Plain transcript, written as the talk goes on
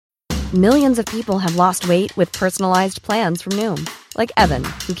Millions of people have lost weight with personalized plans from Noom. Like Evan,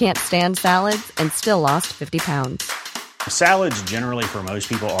 who can't stand salads and still lost 50 pounds. Salads generally for most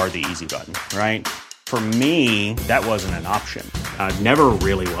people are the easy button, right? For me, that wasn't an option. I never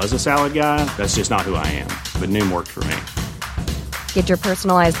really was a salad guy. That's just not who I am. But Noom worked for me. Get your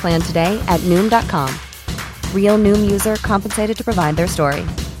personalized plan today at Noom.com. Real Noom user compensated to provide their story.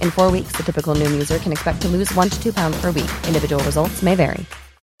 In 4 weeks, the typical Noom user can expect to lose 1 to 2 pounds per week. Individual results may vary.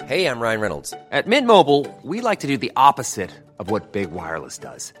 Hey, I'm Ryan Reynolds. At Mint Mobile, we like to do the opposite of what Big Wireless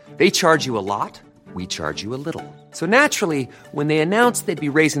does. They charge you a lot, we charge you a little. So naturally, when they announced they'd be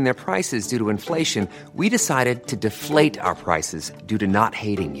raising their prices due to inflation, we decided to deflate our prices due to not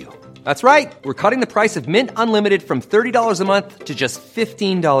hating you. That's right. We're cutting the price of Mint Unlimited from $30 a month to just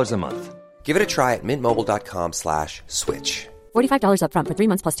 $15 a month. Give it a try at mintmobile.com/switch. $45 up front for 3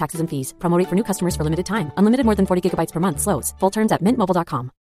 months plus taxes and fees. Promo rate for new customers for limited time. Unlimited more than 40 gigabytes per month. Slows full terms at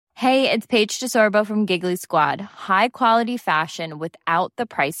mintmobile.com. Hey, it's Paige DeSorbo from Giggly Squad. High quality fashion without the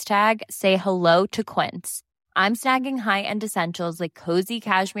price tag. Say hello to Quince. I'm snagging high-end essentials like cozy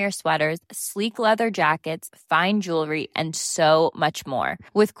cashmere sweaters, sleek leather jackets, fine jewelry, and so much more.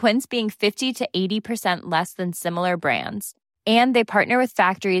 With Quince being 50 to 80% less than similar brands. And they partner with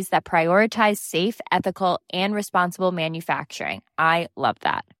factories that prioritize safe, ethical, and responsible manufacturing. I love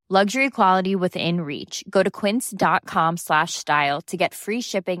that. Luxury quality within reach. Go to quince.com/style to get free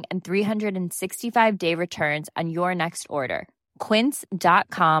shipping and 365-day returns on your next order.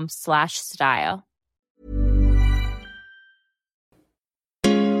 Quince.com/style.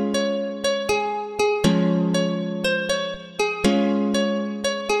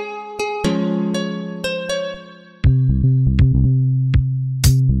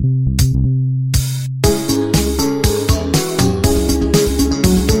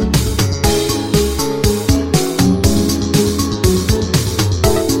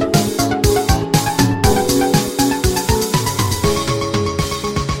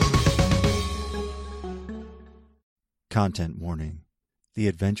 Content warning. The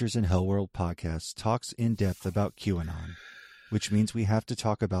Adventures in Hellworld podcast talks in depth about QAnon, which means we have to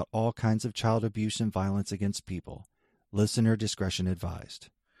talk about all kinds of child abuse and violence against people. Listener discretion advised.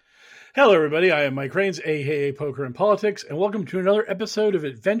 Hello, everybody. I am Mike Rains, aka Poker and Politics, and welcome to another episode of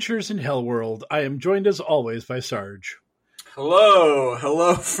Adventures in Hellworld. I am joined as always by Sarge.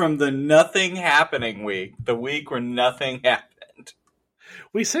 Hello from the nothing happening week, the week where nothing happened.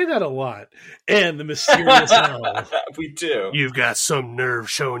 We say that a lot. And the mysterious hell. We do. You've got some nerve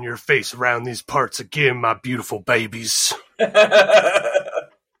showing your face around these parts again, my beautiful babies. Hang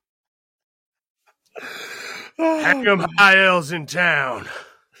 'em high elves in town.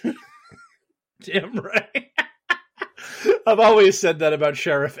 Damn right. I've always said that about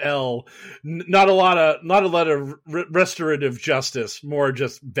Sheriff L. Not a lot of restorative justice, more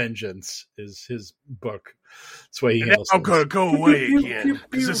just vengeance is his book. That's why he and I'm going to go away again,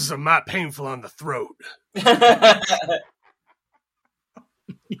 because this is a mite painful on the throat.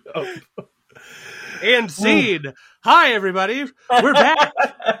 And scene. Hi, everybody. We're back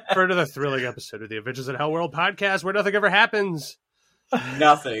for another thrilling episode of the Adventures in Hellworld podcast, where nothing ever happens.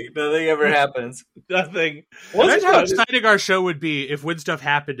 Nothing ever happens. Nothing. Imagine how exciting our show would be if when stuff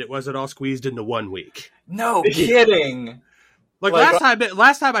happened, it wasn't all squeezed into 1 week. No kidding. Like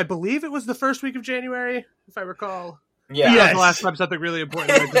last time, I believe it was the first week of January, if I recall. Yeah. That was the last time something really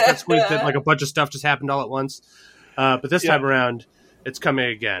important just got squeezed in, like a bunch of stuff just happened all at once. But this time around, it's coming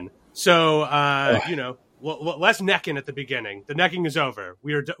again. So, less necking at the beginning. The necking is over.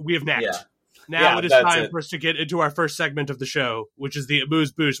 We have necked. Yeah. Now it is time for us to get into our first segment of the show, which is the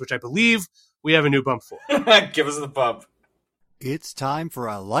Amuse Bouche, which I believe we have a new bump for. Give us the bump. It's time for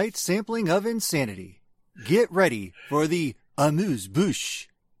a light sampling of insanity. Get ready for the Amuse Bouche.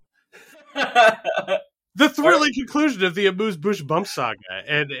 The thrilling conclusion of the Amuse Bouche bump saga.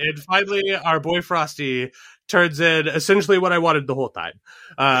 And finally, our boy Frosty turns in essentially what I wanted the whole time.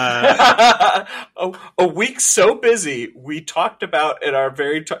 A week so busy, we talked about in our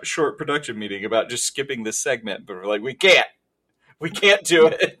very short production meeting about just skipping this segment, but we're like, we can't do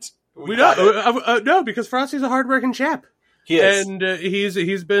it. No, because Frosty's a hardworking chap. He is. And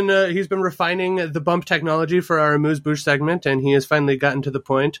he's been refining the bump technology for our Amuse Bouche segment, and he has finally gotten to the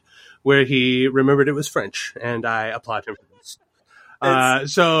point where he remembered it was French, and I applaud him for this.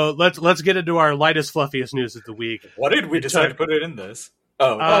 So let's get into our lightest, fluffiest news of the week. What did we decide to put it in this?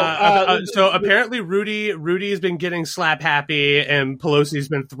 So apparently Rudy's been getting slap happy and Pelosi's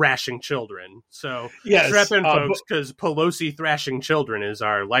been thrashing children. So strap in, folks, because Pelosi thrashing children is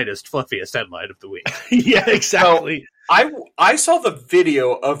our lightest, fluffiest headline of the week. Yeah, exactly. So I saw the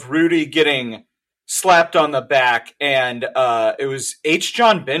video of Rudy getting slapped on the back, and it was H.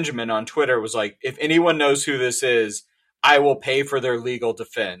 John Benjamin on Twitter was like, if anyone knows who this is, I will pay for their legal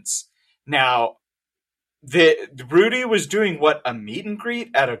defense. Now, Rudy was doing what, a meet and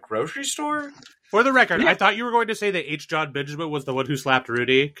greet at a grocery store? For the record, I thought you were going to say that H. John Benjamin was the one who slapped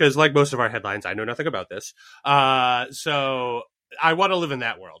Rudy, because like most of our headlines, I know nothing about this. So I want to live in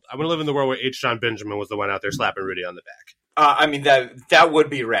that world. I want to live in the world where H. John Benjamin was the one out there slapping Rudy on the back. I mean, that would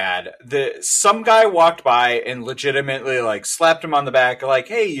be rad. Some guy walked by and legitimately like slapped him on the back, like,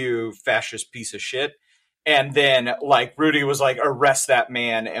 "Hey, you fascist piece of shit." And then like Rudy was like, "Arrest that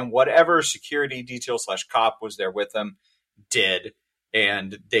man," and whatever security detail / cop was there with him did,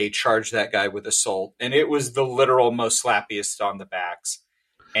 and they charged that guy with assault, and it was the literal most slappiest on the backs.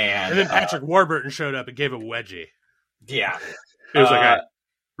 And then Patrick Warburton showed up and gave a wedgie. Yeah, he was like, "Hey,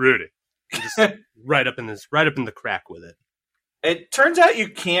 Rudy." Just right up in the crack with it. It turns out you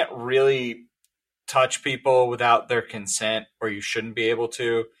can't really touch people without their consent, or you shouldn't be able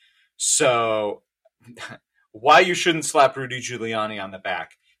to. So why you shouldn't slap Rudy Giuliani on the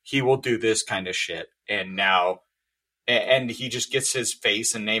back? He will do this kind of shit, and he just gets his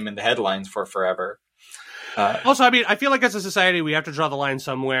face and name in the headlines for forever. Also, I mean, I feel like as a society we have to draw the line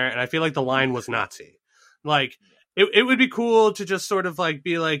somewhere, and I feel like the line was Nazi. Like it would be cool to just sort of like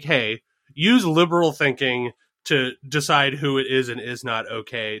be like, hey, use liberal thinking to decide who it is and is not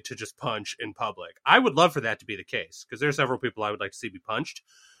okay to just punch in public. I would love for that to be the case, because there are several people I would like to see be punched.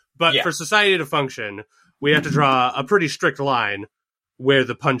 But for society to function, we have to draw a pretty strict line where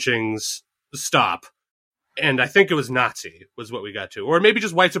the punchings stop. And I think it was Nazi was what we got to. Or maybe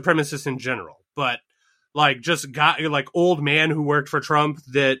just white supremacists in general. But like just like old man who worked for Trump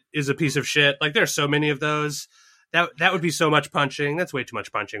that is a piece of shit. Like there's so many of those. That would be so much punching. That's way too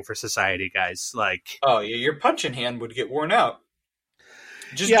much punching for society, guys. Like, oh yeah, your punching hand would get worn out.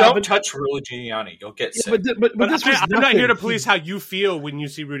 Just don't touch Rudy Giuliani; you'll get sick. But I'm not here to police how you feel when you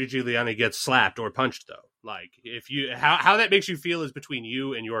see Rudy Giuliani get slapped or punched, though. Like, if you how that makes you feel is between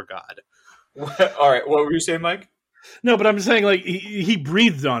you and your God. All right, what were you saying, Mike? No, but I'm saying like he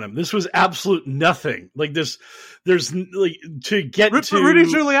breathed on him. This was absolute nothing. Like there's like to get to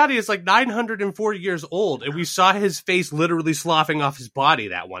Rudy Giuliani is like 940 years old, and we saw his face literally sloughing off his body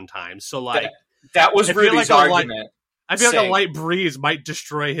that one time. So like that was Rudy's argument. I feel like a light breeze might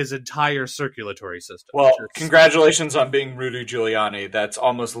destroy his entire circulatory system. Well, congratulations on being Rudy Giuliani. That's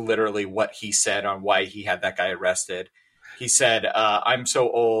almost literally what he said on why he had that guy arrested. He said, "I'm so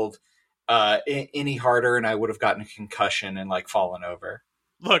old. Any harder and I would have gotten a concussion and like fallen over."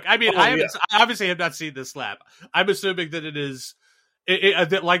 Look, I mean, I obviously have not seen this slap. I'm assuming that it is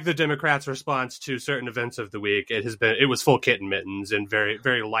that like the Democrats' response to certain events of the week. It was full kit and mittens and very,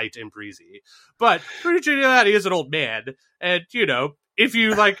 very light and breezy. But Rudy Giuliani is an old man, and you know, if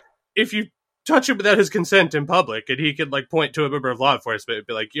you touch him without his consent in public, and he could like point to a member of law enforcement and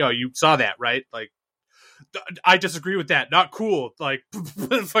be like, "Yo, you saw that, right?" Like, I disagree with that. Not cool. Like,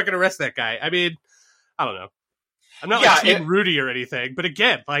 fucking arrest that guy. I mean, I don't know. I'm not like Team Rudy or anything, but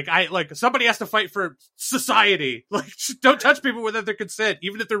again, like somebody has to fight for society. Like, don't touch people without their consent,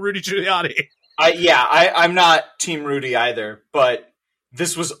 even if they're Rudy Giuliani. I'm not Team Rudy either, but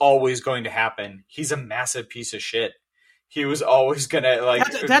this was always going to happen. He's a massive piece of shit. He was always gonna like.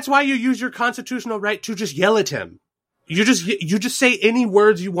 That's why you use your constitutional right to just yell at him. You just say any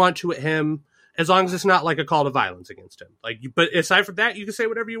words you want to at him. As long as it's not like a call to violence against him. Like, but aside from that, you can say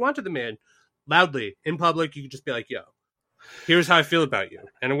whatever you want to the man loudly in public. You can just be like, "Yo, here's how I feel about you,"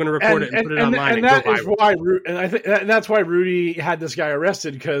 and I'm going to record it and put it online. And that is why, and I think that's why Rudy had this guy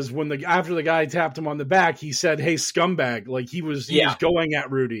arrested, because after the guy tapped him on the back, he said, "Hey, scumbag!" Like he was going at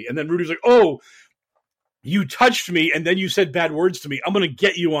Rudy, and then Rudy's like, "Oh, you touched me, and then you said bad words to me. I'm going to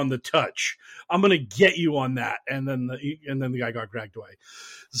get you on the touch. I'm going to get you on that." And then the guy got dragged away.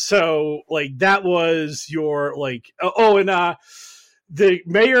 So like that was your like, the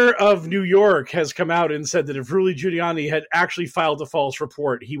mayor of New York has come out and said that if Rudy Giuliani had actually filed a false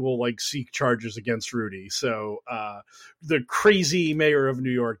report, he will like seek charges against Rudy. So the crazy mayor of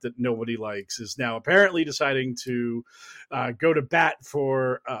New York that nobody likes is now apparently deciding to go to bat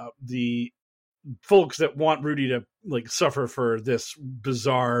for the folks that want Rudy to like suffer for this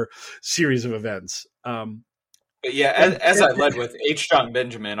bizarre series of events. But yeah, as I led with, H. John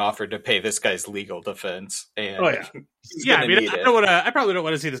Benjamin offered to pay this guy's legal defense. And I mean, I probably don't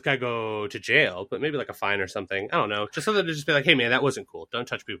want to see this guy go to jail, but maybe like a fine or something. I don't know, just something to just be like, "Hey, man, that wasn't cool. Don't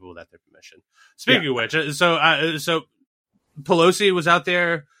touch people without their permission." Speaking of which, so Pelosi was out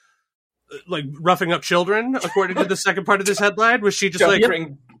there like roughing up children, according to the second part of this headline. Was she just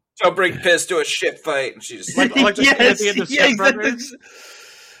don't bring piss to a shit fight? And she just yes,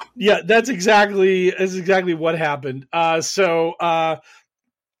 Yeah, that's exactly what happened.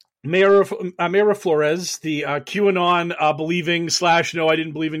 Mayor Flores, the QAnon believing / no, I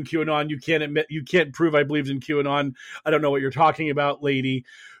didn't believe in QAnon. You can't prove I believed in QAnon. I don't know what you're talking about, lady,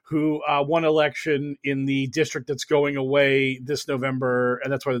 who won election in the district that's going away this November,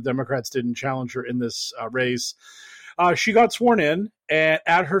 and that's why the Democrats didn't challenge her in this race. She got sworn in, and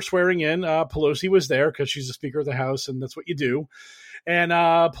at her swearing in, Pelosi was there because she's the Speaker of the House, and that's what you do. And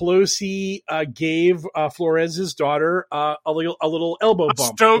Pelosi gave Flores' daughter a little elbow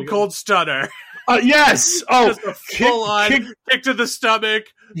bump. Stone cold stunner. Yes. Oh, just a full on kick to the stomach.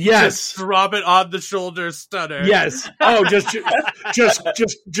 Yes. Just drop it on the shoulder stunner. Yes. Oh, just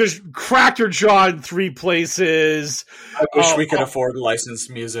cracked her jaw in 3 places. I wish we could afford licensed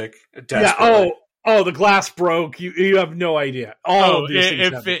music. Yeah. Oh, the glass broke. You have no idea.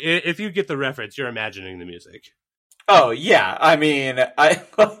 If you get the reference, you're imagining the music. Oh yeah, I mean, I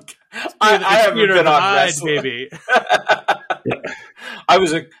haven't been on wrestling, baby. I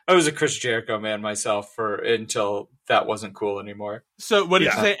was a Chris Jericho man myself until that wasn't cool anymore. So what did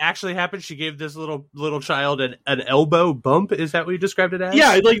you say actually happened? She gave this little child an elbow bump. Is that what you described it as?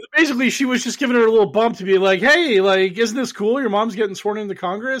 Yeah, like basically she was just giving her a little bump to be like, "Hey, like, isn't this cool? Your mom's getting sworn into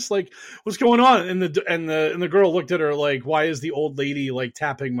Congress. Like, what's going on?" And the girl looked at her like, "Why is the old lady like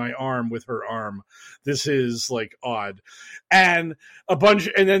tapping my arm with her arm? This is like odd." And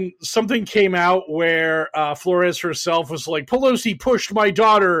then something came out where Flores herself was like, "Pelosi pushed my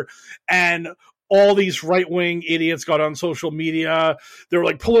daughter," and all these right-wing idiots got on social media. They were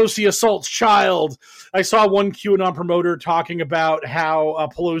like, Pelosi assaults child. I saw one QAnon promoter talking about how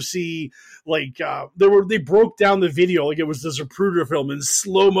Pelosi, they broke down the video like it was the Zapruder film and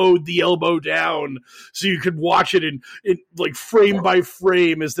slow-moed the elbow down so you could watch it in like frame by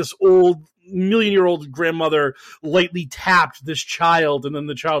frame as this old million-year-old grandmother lightly tapped this child, and then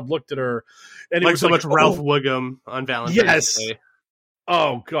the child looked at her. And it was so much Ralph Wiggum on Valentine's Day.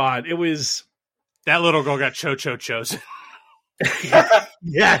 Oh, God. It was... That little girl got chosen.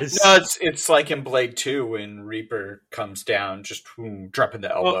 Yes. No, it's like in Blade 2 when Reaper comes down, just dropping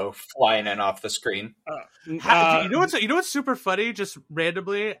the elbow, flying in off the screen. You know what's super funny? Just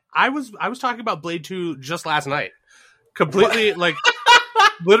randomly, I was talking about Blade 2 just last night. Completely like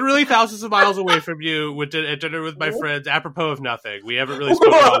literally thousands of miles away from you at dinner with my friends, apropos of nothing. We haven't really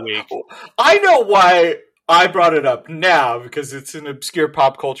spoken all week. I know why I brought it up now, because it's an obscure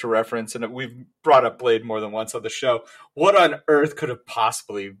pop culture reference, and we've brought up Blade more than once on the show. What on earth could have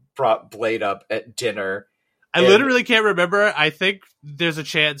possibly brought Blade up at dinner? I literally can't remember. I think there's a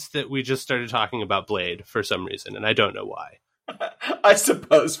chance that we just started talking about Blade for some reason, and I don't know why. I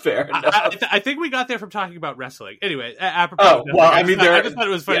suppose fair enough. I think we got there from talking about wrestling. Anyway, apropos. I just thought it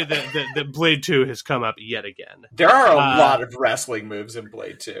was funny that Blade 2 has come up yet again. There are a lot of wrestling moves in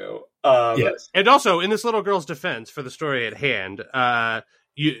Blade 2. Yes. And also, in this little girl's defense, for the story at hand,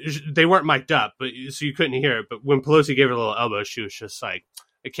 they weren't mic'd up, so you couldn't hear it. But when Pelosi gave her a little elbow, she was just like,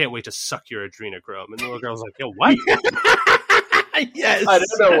 "I can't wait to suck your adrenochrome." And the little girl was like, "Yo, what?" Yes. I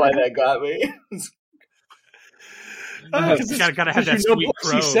don't know why that got me. Gotta have that sweet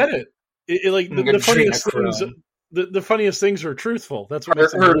chrome. She said it. The funniest things are truthful. That's what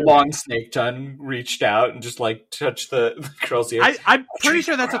her long snake tongue reached out and just like touched the girl's ear. I'm pretty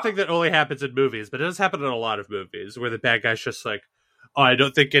sure that's a thing that only happens in movies, but it does happen in a lot of movies where the bad guy's just like, "Oh, I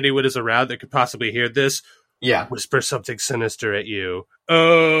don't think anyone is around that could possibly hear this." Yeah, whisper something sinister at you.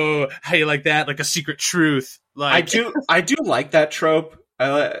 Oh, how you like that? Like a secret truth. Like I do like that trope.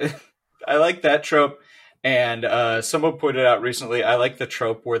 I like that trope. And someone pointed out recently, I like the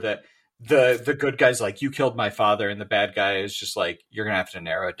trope where the good guy's like, "You killed my father," and the bad guy is just like, "You're gonna have to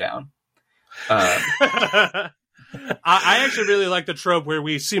narrow it down." I actually really like the trope where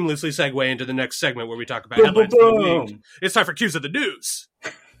we seamlessly segue into the next segment where we talk about headlines of the week. It's time for Cues of the News.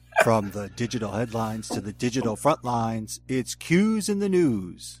 From the digital headlines to the digital front lines, it's Cues in the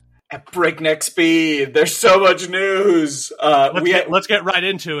News. At breakneck speed, there's so much news. Let's get right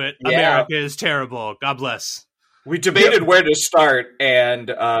into it. Yeah. America is terrible. God bless. We debated where to start, and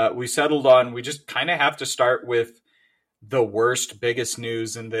we settled on we just kind of have to start with the worst, biggest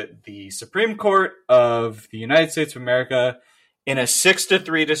news in the Supreme Court of the United States of America, in a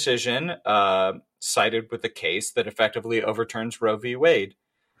 6-3 decision, sided with a case that effectively overturns Roe v. Wade.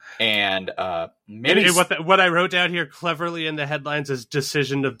 And what I wrote down here cleverly in the headlines is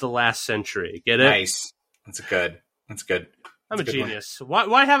 "decision of the last century." Get it? Nice. That's good. I'm a genius.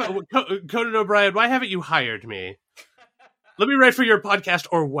 Why haven't Conan O'Brien? Why haven't you hired me? Let me write for your podcast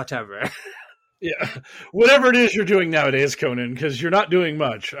or whatever. Yeah, whatever it is you're doing nowadays, Conan, because you're not doing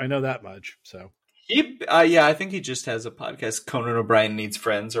much. I know that much. So I think he just has a podcast. Conan O'Brien Needs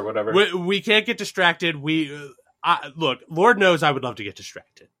Friends or whatever. We can't get distracted. Look, Lord knows I would love to get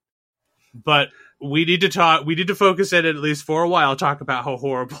distracted, but we need to talk. We need to focus in at least for a while. Talk about how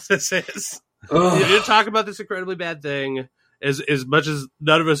horrible this is. We need to talk about this incredibly bad thing as much as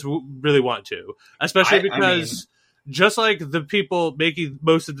none of us really want to, especially because just like the people making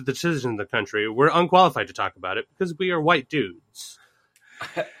most of the decisions in the country, we're unqualified to talk about it because we are white dudes.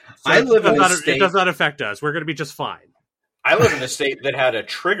 So it does not affect us. We're going to be just fine. I live in a state that had a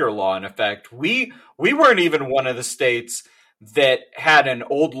trigger law in effect. We weren't even one of the states that had an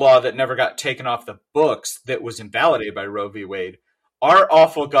old law that never got taken off the books that was invalidated by Roe v. Wade. Our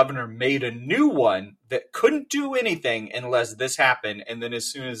awful governor made a new one that couldn't do anything unless this happened. And then as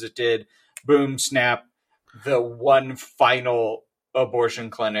soon as it did, boom, snap, the one final abortion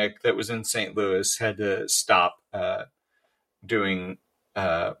clinic that was in St. Louis had to stop doing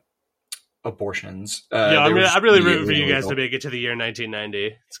abortions. I'm really rooting for you guys to make it to the year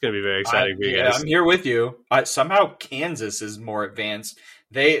 1990. It's going to be very exciting for you guys. I'm here with you. Somehow Kansas is more advanced.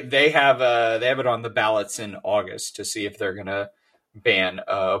 They have it on the ballots in August to see if they're going to ban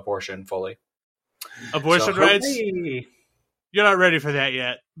abortion fully. Abortion rights? You're not ready for that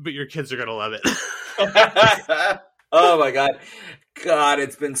yet, but your kids are going to love it. Oh my God,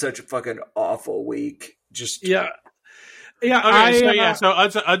 it's been such a fucking awful week. Just yeah. So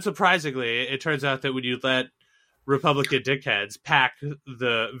unsurprisingly, it turns out that when you let Republican dickheads pack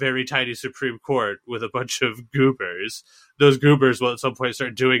the very tiny Supreme Court with a bunch of goobers, those goobers will at some point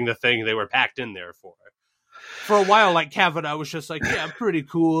start doing the thing they were packed in there for. For a while, like Kavanaugh was just like, yeah, I'm pretty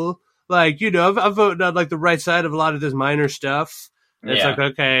cool. Like, I'm voting on like the right side of a lot of this minor stuff. And it's like,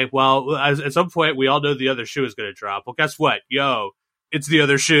 okay, well, at some point, we all know the other shoe is going to drop. Well, guess what? It's the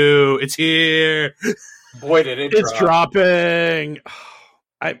other shoe. It's here. Boy, did it It's dropping.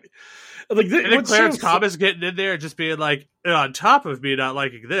 And then Clarence Thomas getting in there and just being like, on top of me not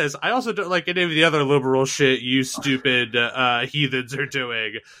liking this, I also don't like any of the other liberal shit you stupid heathens are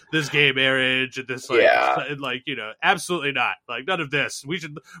doing. This gay marriage and this, absolutely not. Like, none of this. We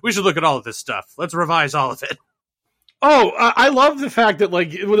should look at all of this stuff. Let's revise all of it. Oh, I love the fact that,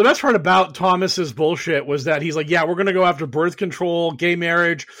 the best part about Thomas's bullshit was that he's like, yeah, we're going to go after birth control, gay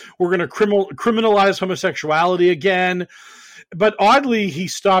marriage. We're going to criminalize homosexuality again. But oddly, he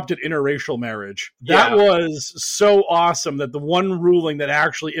stopped at interracial marriage. That was so awesome that the one ruling that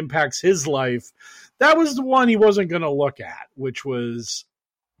actually impacts his life, that was the one he wasn't going to look at, which was...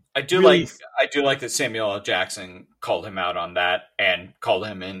 I do like that Samuel L. Jackson called him out on that and called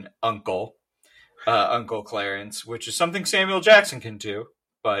him an uncle. Uncle Clarence, which is something Samuel Jackson can do,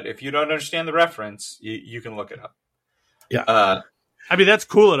 but if you don't understand the reference, you can look it up. Yeah, I mean that's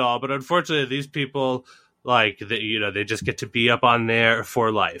cool and all, but unfortunately, these people they just get to be up on there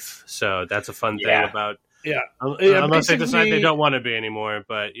for life. So that's a fun thing about unless they decide they don't want to be anymore.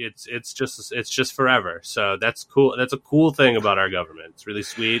 But it's just forever. So that's cool. That's a cool thing about our government. It's really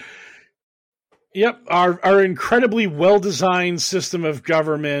sweet. Yep, our incredibly well-designed system of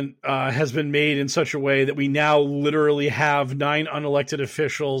government has been made in such a way that we now literally have 9 unelected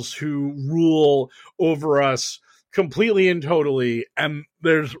officials who rule over us completely and totally, and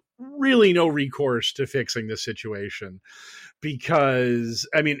there's really no recourse to fixing this situation because,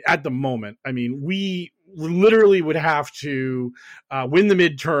 at the moment, we literally would have to win the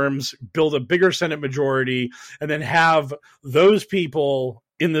midterms, build a bigger Senate majority, and then have those people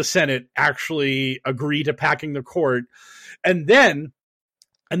in the Senate actually agree to packing the court. And then,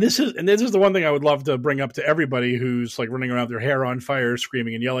 and this is the one thing I would love to bring up to everybody who's like running around with their hair on fire,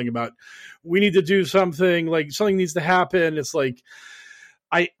 screaming and yelling about, we need to do something, like something needs to happen. It's like,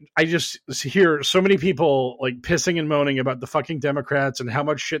 I just hear so many people like pissing and moaning about the fucking Democrats and how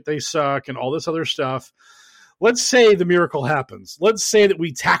much shit they suck and all this other stuff. Let's say the miracle happens. Let's say that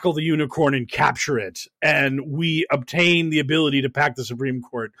we tackle the unicorn and capture it, and we obtain the ability to pack the Supreme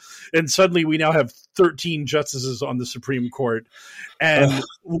Court. And suddenly we now have 13 justices on the Supreme Court, and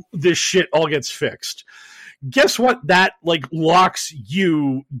this shit all gets fixed. Guess what? That locks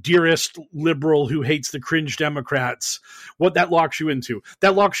you, dearest liberal who hates the cringe Democrats, what that locks you into.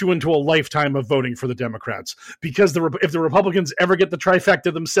 That locks you into a lifetime of voting for the Democrats. Because if the Republicans ever get the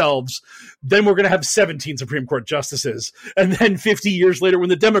trifecta themselves, then we're going to have 17 Supreme Court justices. And then 50 years later, when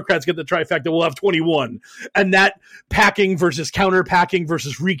the Democrats get the trifecta, we'll have 21. And that packing versus counter-packing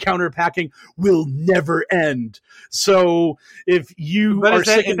versus re-counter-packing will never end. So if you are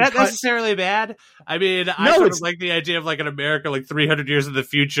sick is that necessarily bad? I sort of like the idea of an America 300 years in the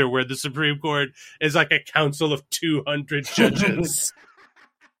future where the Supreme Court is like a council of 200 judges.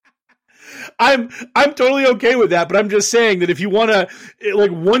 I'm totally okay with that, but I'm just saying that if you want to,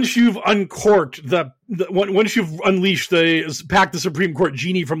 like, once you've uncorked once you've unleashed packed the Supreme Court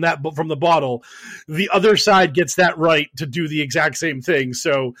genie from the bottle, the other side gets that right to do the exact same thing.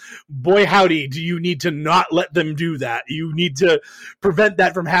 So, boy howdy, do you need to not let them do that? You need to prevent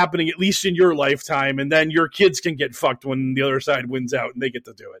that from happening, at least in your lifetime, and then your kids can get fucked when the other side wins out and they get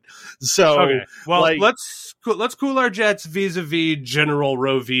to do it. So, okay. Well, let's cool our jets vis-a-vis General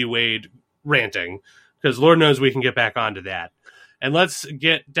Roe v. Wade ranting, because Lord knows we can get back onto that. And let's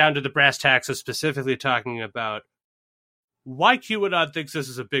get down to the brass tacks of specifically talking about why QAnon thinks this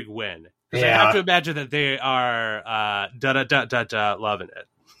is a big win. Because I have to imagine that they are loving it.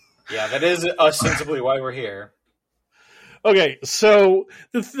 Yeah, that is ostensibly why we're here. Okay, so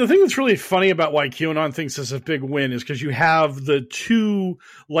the thing that's really funny about why QAnon thinks this is a big win is because you have the two,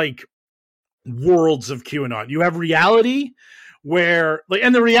 like, worlds of QAnon. You have reality, where, like,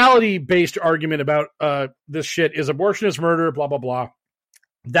 and the reality-based argument about this shit is abortion is murder, blah, blah, blah.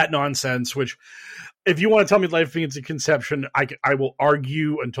 That nonsense, which, if you want to tell me life begins at conception, I will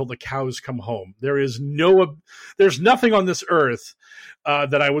argue until the cows come home. There's nothing on this earth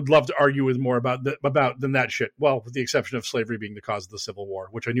that I would love to argue with more about than that shit. Well, with the exception of slavery being the cause of the Civil War,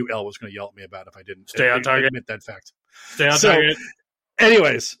 which I knew Elle was going to yell at me about if I didn't admit that fact. Stay on target.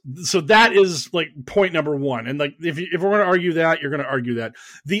 Anyways, so that is, like, point number one. And, like, if we're going to argue that, you're going to argue that.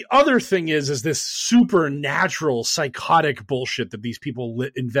 The other thing is this supernatural, psychotic bullshit that these people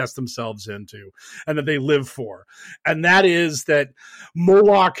invest themselves into and that they live for. And that is that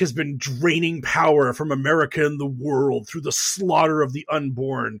Moloch has been draining power from America and the world through the slaughter of the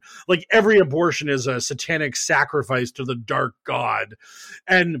unborn. Like, every abortion is a satanic sacrifice to the dark god.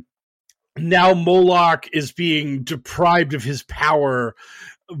 And now Moloch is being deprived of his power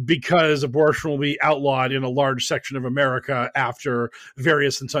because abortion will be outlawed in a large section of America after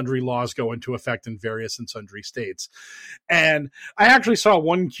various and sundry laws go into effect in various and sundry states. And I actually saw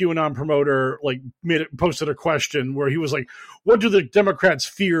one QAnon promoter, like, posted a question where he was like, what do the Democrats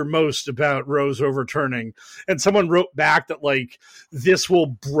fear most about Roe's overturning? And someone wrote back that, like, this will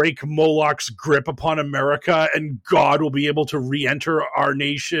break Moloch's grip upon America and God will be able to re-enter our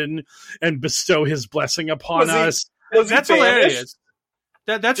nation and bestow his blessing upon us. That's hilarious.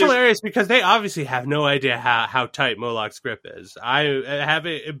 That's hilarious, because they obviously have no idea how tight Moloch's grip is. I have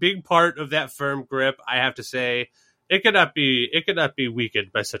a big part of that firm grip. I have to say, it could not be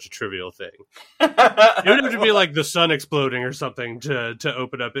weakened by such a trivial thing. It would have to be like the sun exploding or something to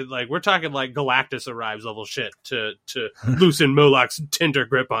open up it. Like, we're talking like Galactus arrives level shit to loosen Moloch's tender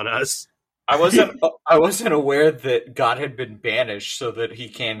grip on us. I wasn't aware that God had been banished so that he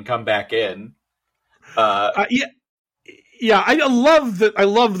can come back in. Yeah, I love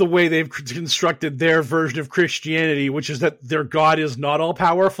the way they've constructed their version of Christianity, which is that their God is not all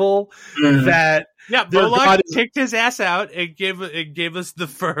powerful. Mm-hmm. That Moloch kicked his ass out and gave us the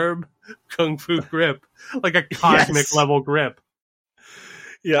firm kung fu grip, like a cosmic level grip.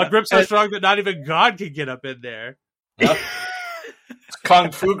 Yeah, a grip so strong that not even God can get up in there. Yep. It's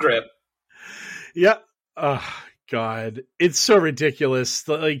kung fu grip. Yeah. God, it's so ridiculous.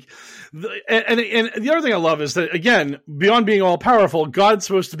 Like, and the other thing I love is that, again, beyond being all powerful, God's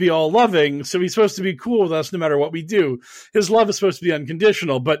supposed to be all loving, so he's supposed to be cool with us no matter what we do. His love is supposed to be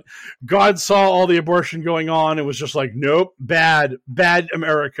unconditional, but God saw all the abortion going on and was just like, nope, bad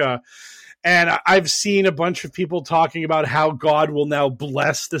America. And I've seen a bunch of people talking about how God will now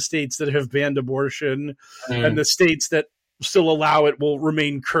bless the states that have banned abortion, and the states that still allow it will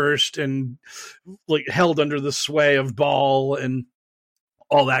remain cursed and, like, held under the sway of Baal and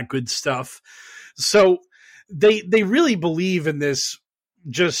all that good stuff. So they really believe in this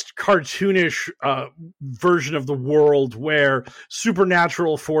just cartoonish version of the world where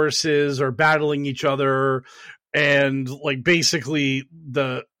supernatural forces are battling each other, and, like, basically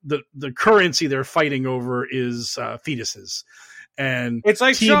the currency they're fighting over is fetuses. And it's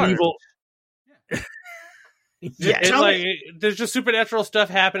like evil. Yeah, there's just supernatural stuff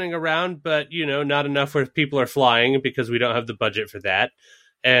happening around, but, not enough where people are flying because we don't have the budget for that.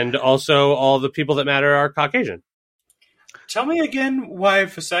 And also, all the people that matter are Caucasian. Tell me again why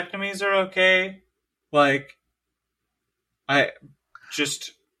vasectomies are okay. Like, why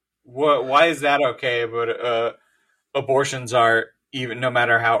is that okay, but abortions are, even no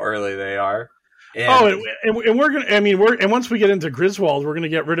matter how early they are? And we're gonna. I mean, and once we get into Griswold, we're gonna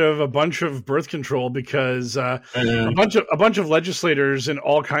get rid of a bunch of birth control because a bunch of legislators in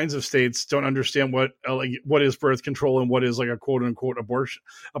all kinds of states don't understand what is birth control and what is, like, a quote unquote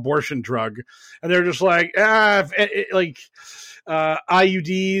abortion drug, and they're just like, IUDs,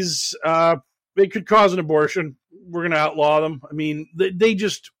 they could cause an abortion. We're gonna outlaw them. I mean, they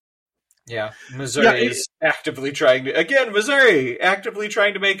just Yeah, Missouri is actively trying to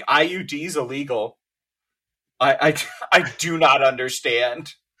make IUDs illegal. I do not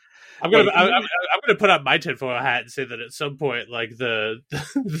understand. I'm gonna put on my tinfoil hat and say that at some point, like the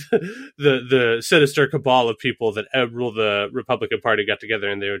sinister cabal of people that rule the Republican Party got together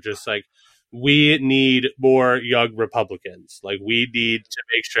and they were just like, we need more young Republicans. Like, we need to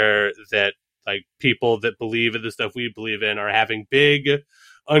make sure that like people that believe in the stuff we believe in are having big,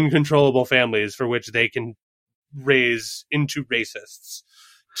 uncontrollable families for which they can raise into racists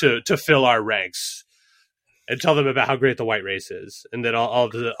to fill our ranks. And tell them about how great the white race is, and that all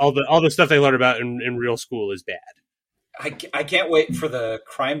the stuff they learn about in real school is bad. I can't wait for the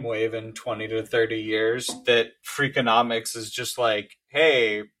crime wave in 20 to 30 years that Freakonomics is just like,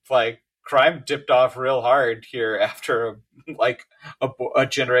 hey, like crime dipped off real hard here after a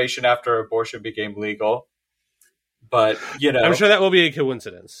generation after abortion became legal. But I'm sure that will be a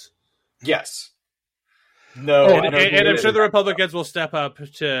coincidence. Yes. No, and I'm sure the Republicans will step up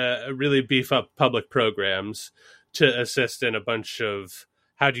to really beef up public programs to assist in a bunch of,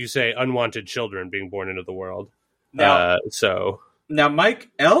 how do you say, unwanted children being born into the world. Now,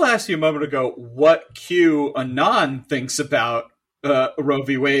 Mike L asked you a moment ago what Q Anon thinks about Roe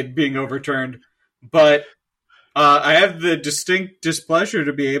v. Wade being overturned, but I have the distinct displeasure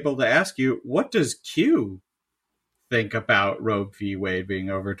to be able to ask you, what does Q think about Roe v. Wade being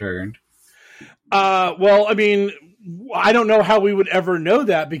overturned? Well, I mean, I don't know how we would ever know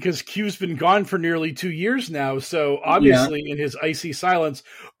that because Q's been gone for nearly 2 years now. So obviously in his icy silence,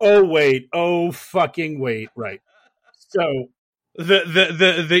 fucking wait. Right. So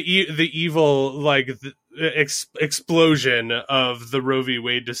the evil, like explosion of the Roe v.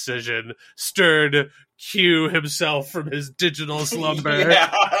 Wade decision stirred Q himself from his digital slumber.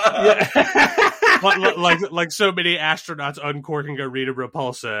 like so many astronauts uncorking a Rita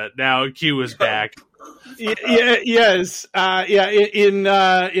Repulsa. Now Q is back. In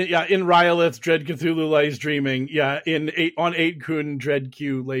Rhyolith, Dread Cthulhu lays dreaming. On 8 Kun, Dread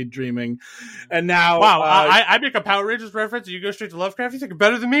Q laid dreaming. And now, wow, I make a Power Rangers reference. And you go straight to Lovecraft. You think you're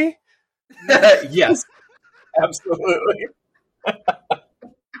better than me? Yes, absolutely.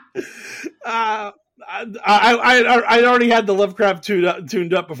 I already had the Lovecraft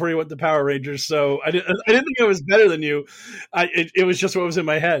tuned up before you went to Power Rangers, so I didn't think I was better than you. It was just what was in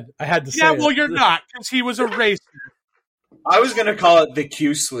my head. I had to say. Yeah, well, you're not, because he was a racer. I was going to call it the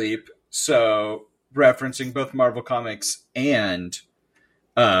Q sleep, so referencing both Marvel Comics and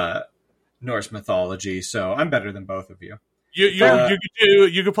Norse mythology. So I'm better than both of you.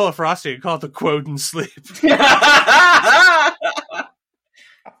 You could pull a Frosty and call it the Quoden sleep.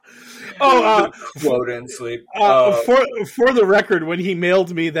 Quote and sleep. For the record, when he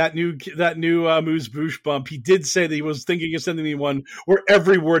mailed me that new Moose Boosh bump, he did say that he was thinking of sending me one where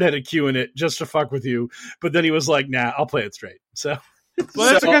every word had a Q in it just to fuck with you. But then he was like, "Nah, I'll play it straight." So,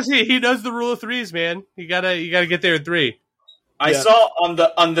 well, that's because he does the rule of threes, man. You gotta get there in 3. I saw on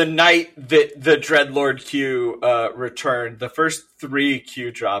the night that the Dreadlord Q returned, the first 3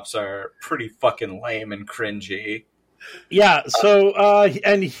 Q drops are pretty fucking lame and cringy. Yeah. So,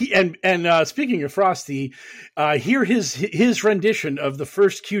 and speaking of Frosty, hear his rendition of the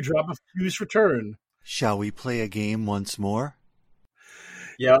first Q drop of Q's return. Shall we play a game once more?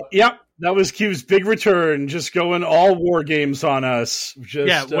 Yep. That was Q's big return, just going all war games on us.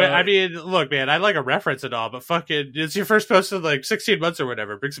 I mean, look, man, I like a reference and all, but fucking, it's your first post in like 16 months or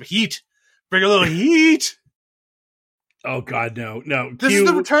whatever. Bring some heat. Bring a little heat. Oh God, no. This is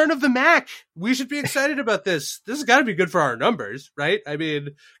the return of the Mac. We should be excited about this. This has got to be good for our numbers, right? I mean,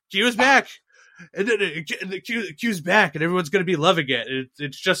 Q is back, and Q's back, and everyone's going to be loving it.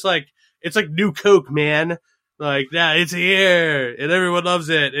 It's just like, it's like new Coke, man. Like, nah, it's here, and everyone loves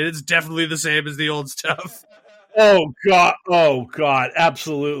it, and it's definitely the same as the old stuff. Oh God,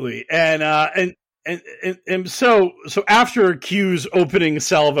 absolutely. And so after Q's opening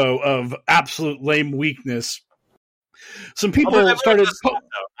salvo of absolute lame weakness, some people started. I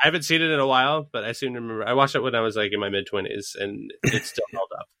haven't seen it in a while, but I seem to remember. I watched it when I was like in my mid-20s, and it still held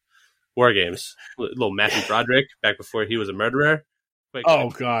up. War games, little Matthew Broderick back before he was a murderer.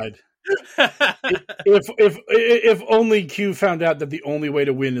 God! if only Q found out that the only way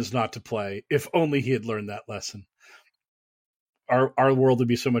to win is not to play. If only he had learned that lesson, our world would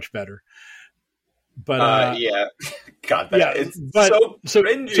be so much better. But God, so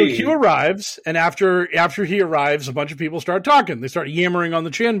Q arrives, and after he arrives, a bunch of people start talking. They start yammering on the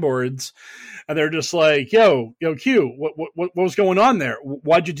chan boards, and they're just like, "Yo, Q, what was going on there?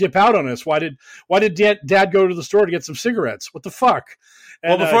 Why'd you dip out on us? Why did Dad go to the store to get some cigarettes? What the fuck?"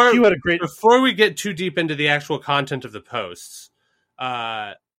 And Q had a great. Before we get too deep into the actual content of the posts,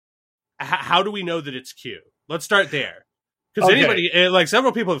 how do we know that it's Q? Let's start there. Because anybody, like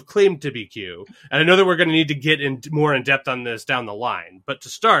several people have claimed to be Q, and I know that we're going to need to get more in depth on this down the line. But to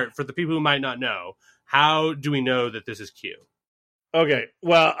start, for the people who might not know, how do we know that this is Q? Okay,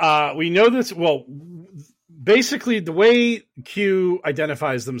 well, we know this. Well, basically, the way Q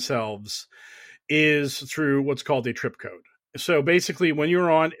identifies themselves is through what's called a trip code. So basically, when you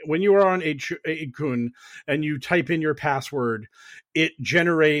are on Kun and you type in your password, it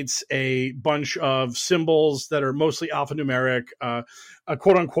generates a bunch of symbols that are mostly alphanumeric. A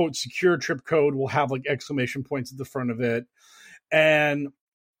quote unquote secure trip code will have like exclamation points at the front of it, and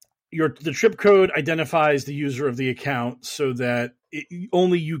the trip code identifies the user of the account so that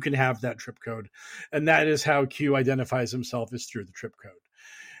only you can have that trip code, and that is how Q identifies himself, is through the trip code.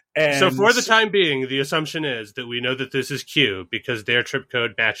 And so for the time being, the assumption is that we know that this is Q because their trip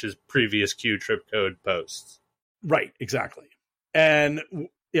code matches previous Q trip code posts. Right, exactly. And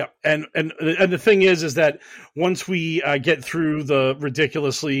yeah, and the thing is that once we get through the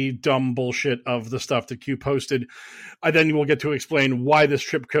ridiculously dumb bullshit of the stuff that Q posted, then we'll get to explain why this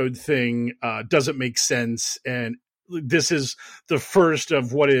trip code thing doesn't make sense, and this is the first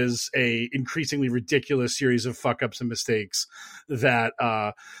of what is a increasingly ridiculous series of fuck ups and mistakes that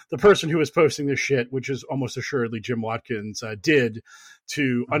the person who was posting this shit, which is almost assuredly Jim Watkins, did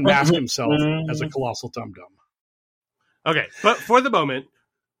to unmask himself as a colossal dum-dum. Okay, but for the moment,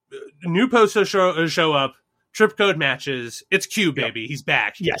 new posts show up, trip code matches, it's Q, baby, he's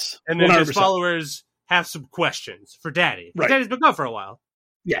back. Yes. And then 100%. his followers have some questions for Daddy. Right. Daddy's been gone for a while.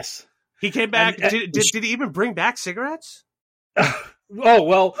 Yes. He came back. Did he even bring back cigarettes? A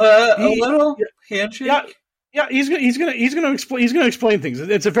little handshake. Yeah, he's gonna explain things.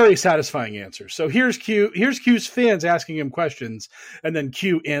 It's a very satisfying answer. So here's Q's fans asking him questions, and then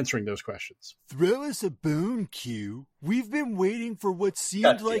Q answering those questions. Throw us a bone, Q. We've been waiting for what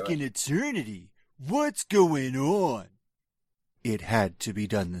seemed like an eternity. What's going on? It had to be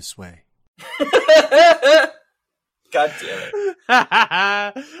done this way. God damn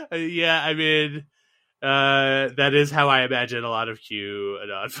it. Yeah, I mean, that is how I imagine a lot of Q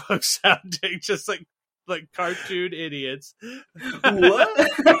and odd folks sounding, just like cartoon idiots. What?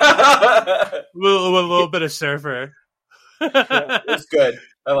 a little bit of Surfer. It's good.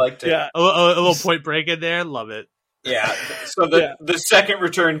 I liked it. Yeah. A little Point Break in there. Love it. Yeah. So the second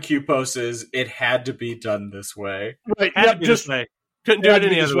return Q post is, it had to be done this way. Right. Had to be this way. Couldn't do it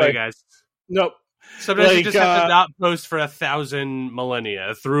any other way, guys. Nope. Sometimes you just have to not post for 1,000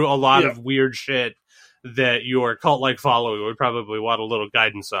 millennia through a lot of weird shit that your cult-like following would probably want a little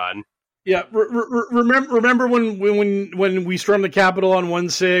guidance on. Yeah, remember when we stormed the Capitol on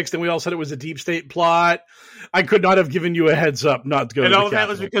 1/6 and we all said it was a deep state plot? I could not have given you a heads up not to go to the Capitol. And all that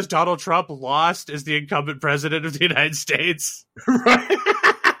was because Donald Trump lost as the incumbent president of the United States. Right.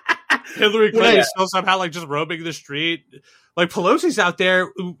 Hillary Clinton is still somehow just roaming the street. Like Pelosi's out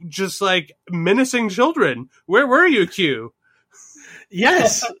there just menacing children. Where were you, Q?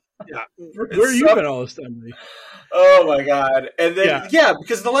 Yes. Yeah. Where are you been all this time? Oh my god. And then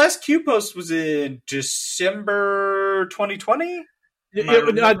because the last Q post was in December 2020.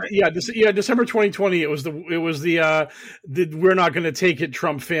 December 2020. It was the we're not going to take it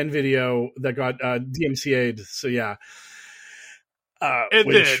Trump fan video that got DMCA'd. So yeah.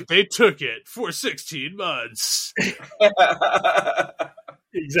 And then they took it for 16 months.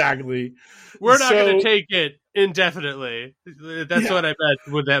 Exactly. We're not going to take it indefinitely. That's what I meant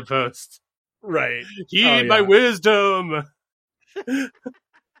with that post. Right. Heed my wisdom.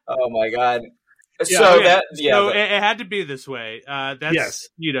 Oh my god. So it had to be this way. That's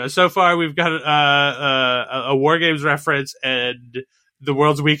so far we've got a War Games reference and the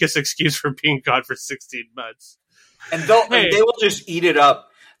world's weakest excuse for being gone for 16 months. And they will just eat it up.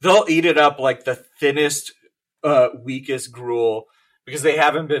 They'll eat it up like the thinnest, weakest gruel because they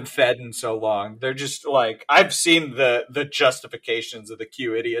haven't been fed in so long. They're just I've seen the justifications of the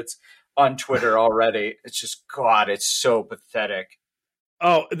Q idiots on Twitter already. It's just, God, it's so pathetic.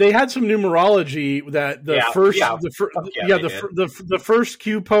 Oh, they had some numerology that the first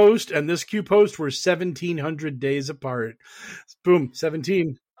Q post and this Q post were 1,700 days apart. Boom,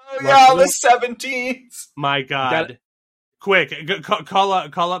 17. Oh yeah, the 17s. My God! Quick, call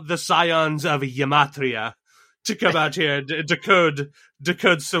up the scions of Gematria to come out here and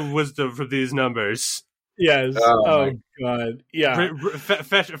decode some wisdom from these numbers. Yes. Oh God. Yeah.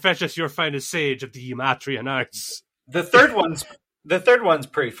 Fetch us your finest sage of the Gematrian arts. The third one's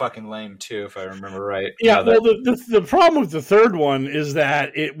pretty fucking lame too, if I remember right. Yeah. Well, the problem with the third one is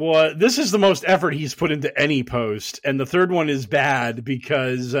that this is the most effort he's put into any post, and the third one is bad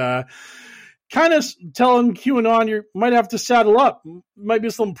because kind of telling QAnon you might have to saddle up. Might be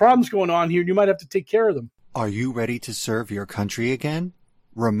some problems going on here. You might have to take care of them. Are you ready to serve your country again?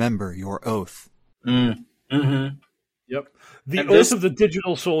 Remember your oath. Mm-hmm. Yep. The oath of the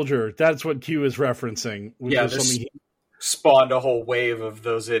digital soldier. That's what Q is referencing. This spawned a whole wave of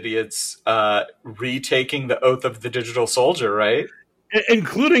those idiots retaking the oath of the digital soldier, right?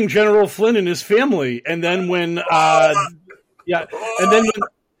 Including General Flynn and his family. And then when when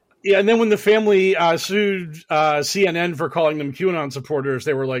the family sued CNN for calling them QAnon supporters,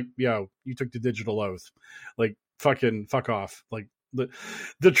 they were like, yo, you took the digital oath. Like, fuck off. Like,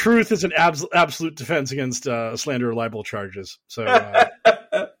 the truth is an absolute defense against slander or libel charges. So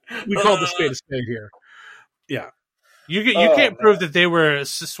we call the spade a spade here. Yeah. You can't prove that they were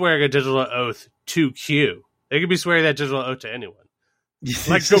swearing a digital oath to Q. They could be swearing that digital oath to anyone.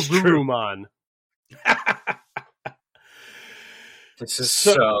 Like Garurumon. This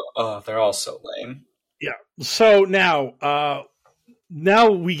is they're all so lame. Yeah. So now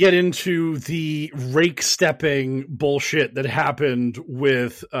we get into the rake stepping bullshit that happened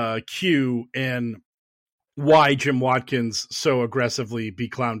with Q and why Jim Watkins so aggressively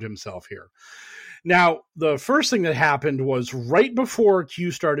beclowned himself here. Now, the first thing that happened was right before Q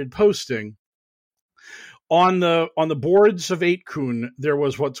started posting on the boards of 8kun, there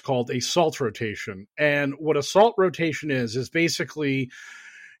was what's called a salt rotation. And what a salt rotation is basically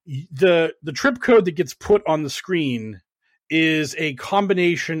the trip code that gets put on the screen is a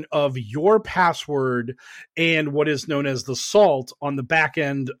combination of your password and what is known as the salt on the back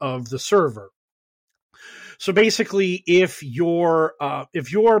end of the server. So basically, if your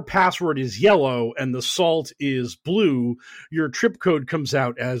password is yellow and the salt is blue, your trip code comes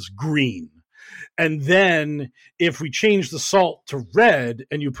out as green. And then if we change the salt to red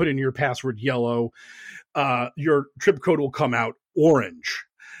and you put in your password yellow, your trip code will come out orange.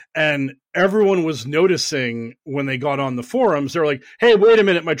 And everyone was noticing when they got on the forums, they're like, hey, wait a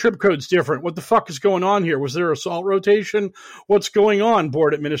minute, my trip code's different. What the fuck is going on here? Was there a salt rotation? What's going on,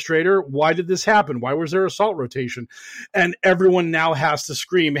 board administrator? Why did this happen? Why was there a salt rotation? And everyone now has to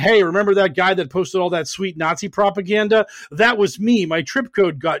scream, hey, remember that guy that posted all that sweet Nazi propaganda? That was me. My trip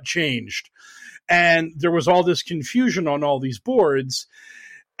code got changed. And there was all this confusion on all these boards.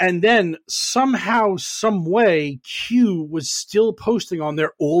 And then somehow, some way, Q was still posting on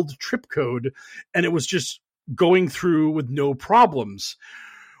their old trip code, and it was just going through with no problems,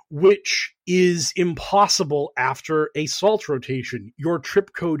 which is impossible after a salt rotation. Your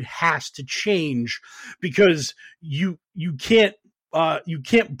trip code has to change because you can't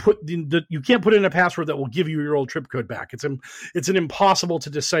put in a password that will give you your old trip code back. It's an impossible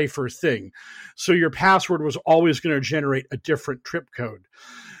to decipher thing. So your password was always going to generate a different trip code.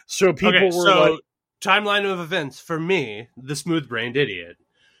 So people were like, timeline of events for me, the smooth-brained idiot.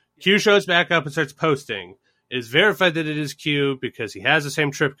 Q shows back up and starts posting. It is verified that it is Q because he has the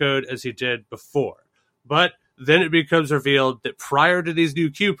same trip code as he did before. But then it becomes revealed that prior to these new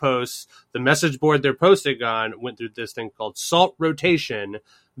Q posts, the message board they're posting on went through this thing called salt rotation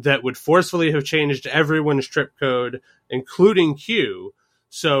that would forcefully have changed everyone's trip code, including Q.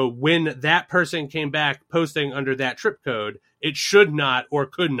 So when that person came back posting under that trip code, it should not or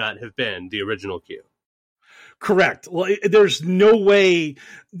could not have been the original Q. Correct. Well, there's no way.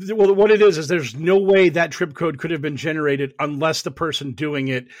 Well, what it is there's no way that trip code could have been generated unless the person doing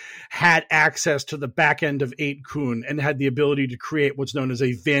it had access to the back end of 8kun and had the ability to create what's known as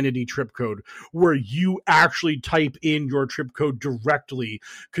a vanity trip code, where you actually type in your trip code directly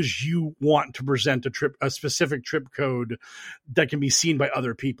because you want to present a specific trip code that can be seen by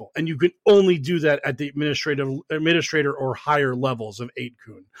other people, and you can only do that at the administrator or higher levels of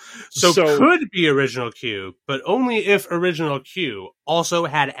 8kun. So could be original Q, but only if original Q also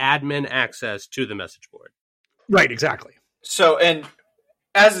had admin access to the message board. Right, exactly. So, and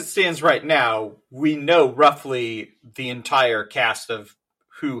as it stands right now, we know roughly the entire cast of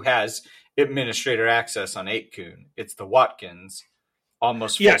who has administrator access on 8kun. It's the Watkins,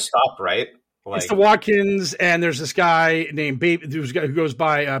 almost full stop, right? It's the Watkins, and there's this guy named who goes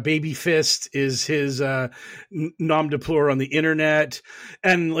by Baby Fist is his nom de plume on the internet,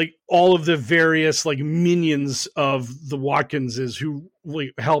 and like all of the various like minions of the Watkinses who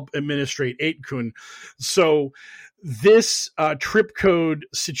help administrate 8kun. So this trip code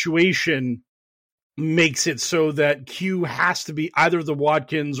situation makes it so that Q has to be either the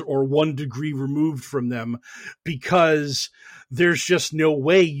Watkins or 1 degree removed from them, because there's just no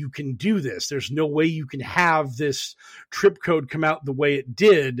way you can do this. There's no way you can have this trip code come out the way it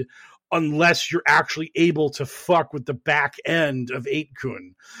did unless you're actually able to fuck with the back end of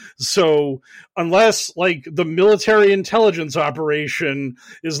 8kun. So unless like the military intelligence operation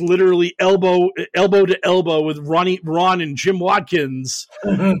is literally elbow to elbow with Ron and Jim Watkins,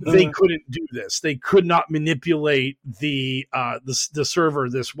 they couldn't do this. They could not manipulate the server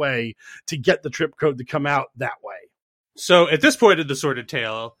this way to get the trip code to come out that way. So at this point in the sordid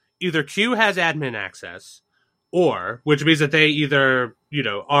tale, either Q has admin access, or, which means that they either,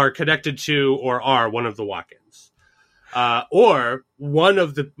 are connected to or are one of the walk-ins. Or one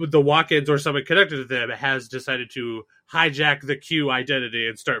of the walk-ins or someone connected to them has decided to hijack the Q identity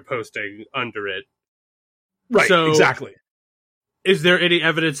and start posting under it. Right, so, exactly. Is there any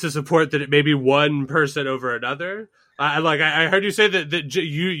evidence to support that it may be one person over another? I heard you say that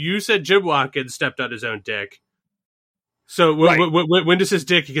you said Jim Watkins stepped on his own dick. So when does his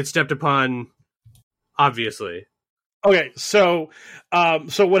dick get stepped upon? Obviously. Okay, so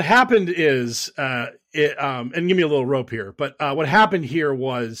what happened is, and give me a little rope here, but what happened here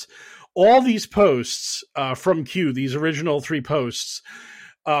was all these posts from Q, these original 3 posts,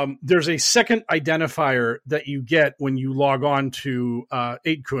 there's a second identifier that you get when you log on to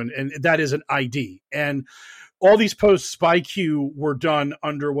 8kun, and that is an ID. And all these posts by Q were done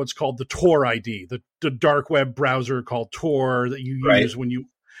under what's called the Tor ID, the dark web browser called Tor that you use when you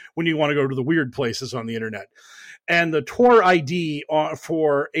want to go to the weird places on the internet. And the Tor ID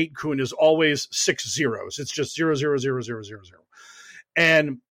for 8kun is always 6 zeros. It's just 0000000.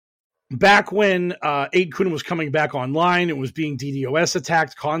 And back when 8kun was coming back online, it was being DDoS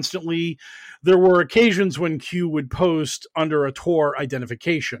attacked constantly. There were occasions when Q would post under a Tor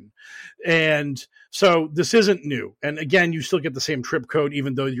identification. And so this isn't new. And again, you still get the same trip code,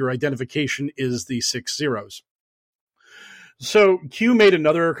 even though your identification is the 6 zeros. So Q made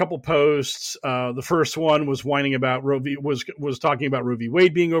another couple posts. The first one was whining about Roe v. was talking about Roe v.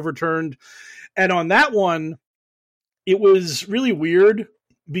 Wade being overturned. And on that one, it was really weird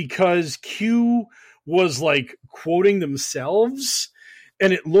because Q was like quoting themselves.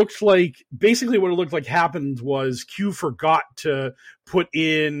 And it looked like, basically what it looked like happened was Q forgot to put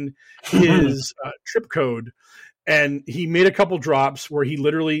in his trip code. And he made a couple drops where he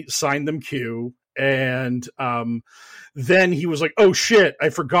literally signed them Q. And then he was like, oh shit, I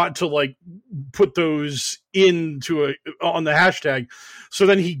forgot to like put those on the hashtag. So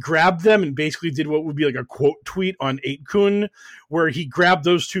then he grabbed them and basically did what would be like a quote tweet on 8kun, where he grabbed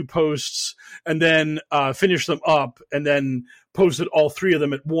those 2 posts and then finished them up and then posted all 3 of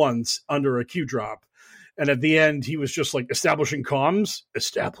them at once under a Q drop. And at the end, he was just like establishing comms,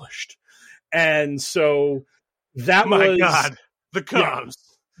 established. And so that was... My God, the comms. Yeah,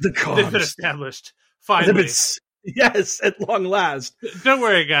 the comms. They've been established. Finally. Yes, at long last. Don't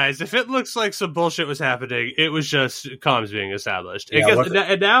worry, guys. If it looks like some bullshit was happening, it was just comms being established. Yeah,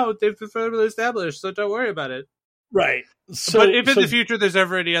 and now they've been firmly established, so don't worry about it. Right. So, but if in the future there's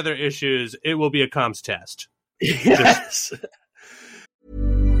ever any other issues, it will be a comms test. Yes.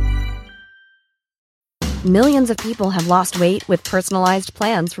 Millions of people have lost weight with personalized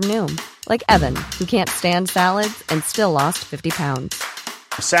plans from Noom. Like Evan, who can't stand salads and still lost 50 pounds.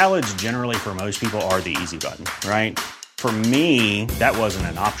 Salads generally for most people are the easy button, right? For me, that wasn't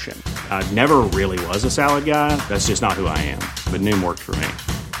an option. I never really was a salad guy. That's just not who I am. But Noom worked for me.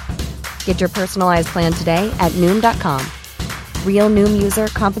 Get your personalized plan today at Noom.com. Real Noom user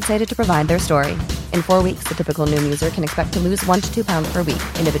compensated to provide their story. In 4 weeks, the typical Noom user can expect to lose 1 to 2 pounds per week.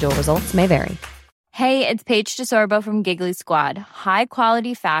 Individual results may vary. Hey, it's Paige DeSorbo from Giggly Squad. High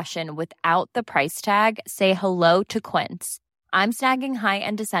quality fashion without the price tag. Say hello to Quince. I'm snagging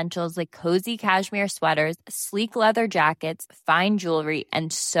high-end essentials like cozy cashmere sweaters, sleek leather jackets, fine jewelry,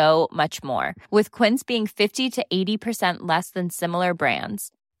 and so much more. With Quince being 50 to 80% less than similar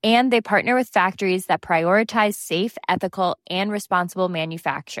brands. And they partner with factories that prioritize safe, ethical, and responsible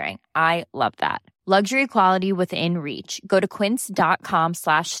manufacturing. I love that. Luxury quality within reach. Go to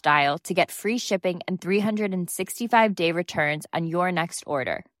quince.com/style to get free shipping and 365-day returns on your next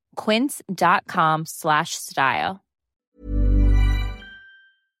order. Quince.com/style.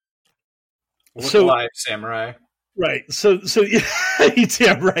 Look alive, samurai. Right. So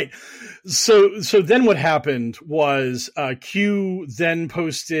yeah, right. So then what happened was Q then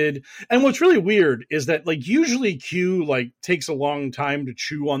posted, and what's really weird is that like usually Q like takes a long time to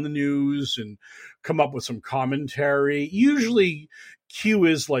chew on the news and come up with some commentary. Usually Q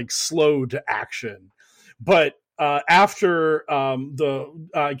is like slow to action, but after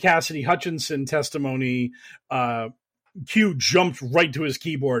the Cassidy Hutchinson testimony, Q jumped right to his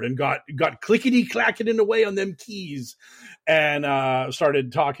keyboard and got clickety clacking away on them keys, and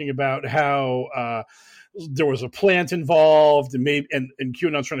started talking about how there was a plant involved, and maybe and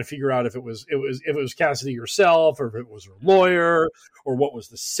QAnon's trying to figure out if it was Cassidy herself, or if it was her lawyer, or what was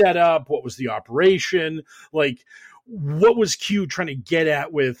the setup, what was the operation, like what was Q trying to get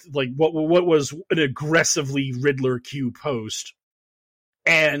at with, like, what was an aggressively Riddler Q post.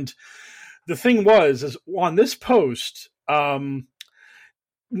 And the thing is on this post,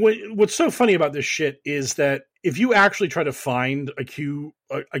 what's so funny about this shit is that if you actually try to find a Q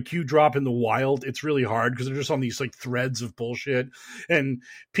drop in the wild, it's really hard because they're just on these like threads of bullshit, and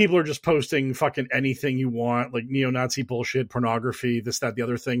people are just posting fucking anything you want, like neo-Nazi bullshit, pornography, this, that, the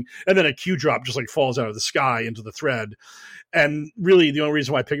other thing, and then a Q drop just like falls out of the sky into the thread. And really, the only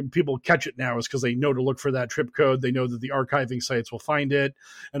reason why people catch it now is because they know to look for that trip code. They know that the archiving sites will find it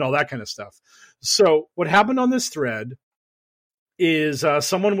and all that kind of stuff. So what happened on this thread is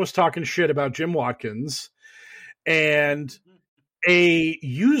someone was talking shit about Jim Watkins, and a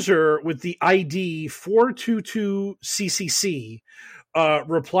user with the ID 422CCC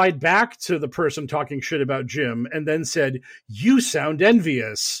replied back to the person talking shit about Jim and then said, "You sound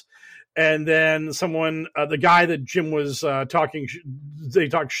envious." And then someone, the guy that Jim was they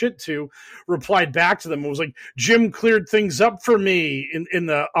talked shit to, replied back to them and was like, "Jim cleared things up for me," in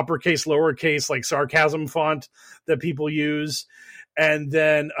the uppercase, lowercase, like sarcasm font that people use. And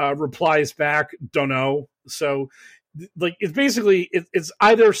then replies back, "Don't know." So, like, it's basically it's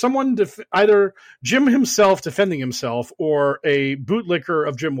either either Jim himself defending himself, or a bootlicker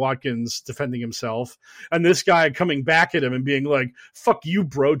of Jim Watkins defending himself, and this guy coming back at him and being like, "Fuck you,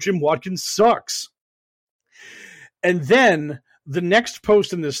 bro. Jim Watkins sucks." And then the next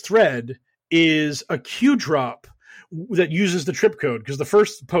post in this thread is a Q drop that uses the trip code, because the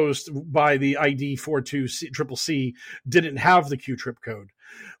first post by the ID 42CCC didn't have the Q trip code,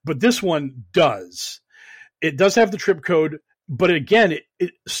 but this one does. It does have the trip code, but again,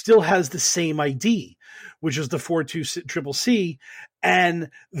 it still has the same ID, which is the 42CCC.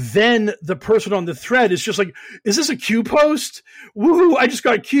 And then the person on the thread is just like, "Is this a Q post? Woohoo, I just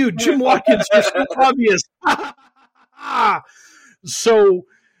got Q'd. Jim Watkins, you're so obvious." So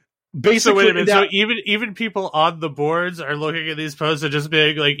basically, so wait a minute. So even people on the boards are looking at these posts and just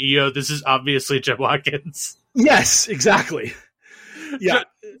being like, "Yo, this is obviously Jim Watkins." Yes, exactly. Yeah.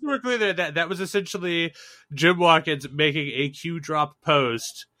 We're clear that was essentially Jim Watkins making a Q drop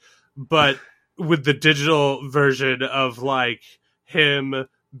post, but with the digital version of like him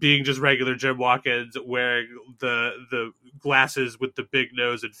being just regular Jim Watkins wearing the glasses with the big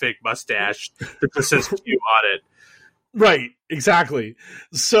nose and fake mustache that just says Q on it. Right, exactly.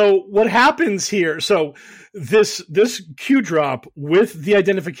 So what happens here? So this Q drop with the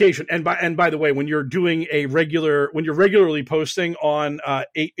identification, and by the way, when you're regularly posting on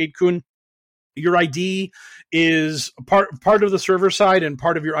 8kun, your ID is part of the server side and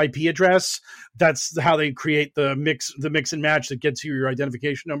part of your IP address. That's how they create the mix and match that gets you your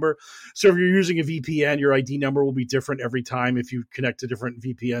identification number. So if you're using a VPN, your ID number will be different every time if you connect to different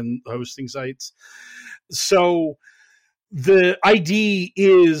VPN hosting sites. So the ID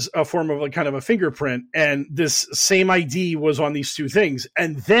is a form of like kind of a fingerprint, and this same ID was on these two things.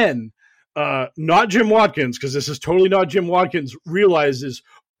 And then not Jim Watkins, because this is totally not Jim Watkins, realizes,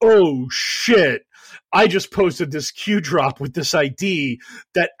 "Oh shit, I just posted this Q drop with this ID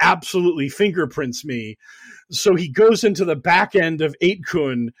that absolutely fingerprints me." So he goes into the back end of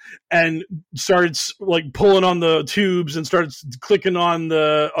 8kun and starts like pulling on the tubes and starts clicking on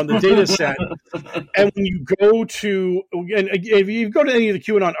the data set. And when you go to if you go to any of the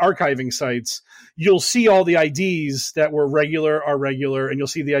QAnon archiving sites, you'll see all the IDs that were regular are regular, and you'll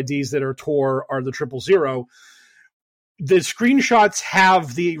see the IDs that are Tor are the 000. The screenshots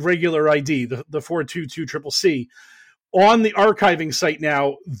have the regular ID, the 422CCC. On the archiving site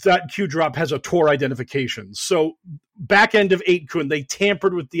now, that Q drop has a Tor identification. So back end of 8kun, they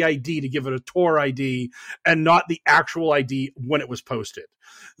tampered with the ID to give it a Tor ID and not the actual ID when it was posted.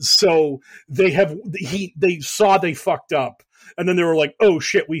 So they saw they fucked up, and then they were like, "Oh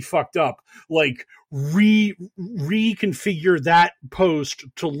shit, we fucked up." Like reconfigure that post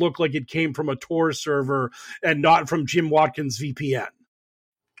to look like it came from a Tor server and not from Jim Watkins' VPN.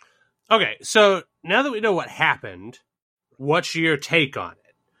 Okay, so now that we know what happened, what's your take on it?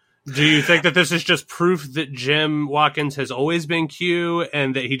 Do you think that this is just proof that Jim Watkins has always been Q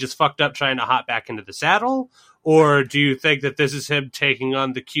and that he just fucked up trying to hop back into the saddle? Or do you think that this is him taking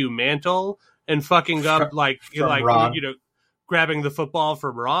on the Q mantle and fucking up grabbing the football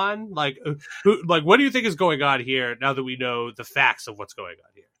from Ron? What do you think is going on here now that we know the facts of what's going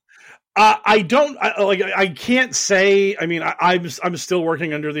on here? I don't I can't say. I mean, I'm still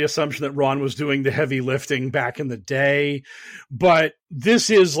working under the assumption that Ron was doing the heavy lifting back in the day, but this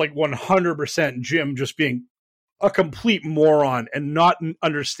is like 100% Jim just being a complete moron and not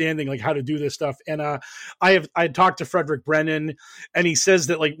understanding like how to do this stuff. And I talked to Frederick Brennan, and he says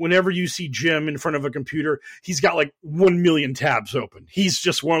that like whenever you see Jim in front of a computer, he's got like 1 million tabs open. He's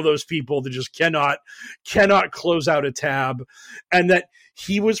just one of those people that just cannot close out a tab, and that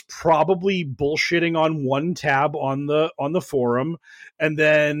he was probably bullshitting on one tab on the forum, and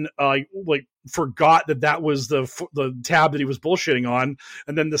then like forgot that was the tab that he was bullshitting on,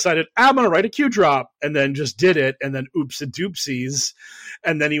 and then decided I'm going to write a Q drop, and then just did it, and then oops and doopsies,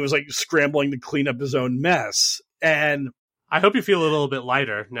 and then he was like scrambling to clean up his own mess. And I hope you feel a little bit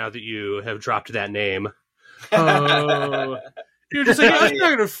lighter now that you have dropped that name. Oh. You're just like, I was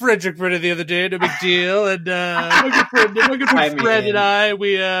talking to Frederick Brennan the other day, no big deal. And my good friend Fred and I,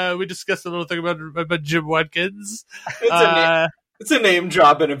 we discussed a little thing about Jim Watkins. It's a name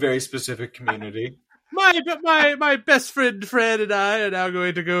drop in a very specific community. My best friend Fred and I are now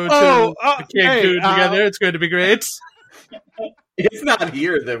going to go to Cancun together. It's going to be great. If not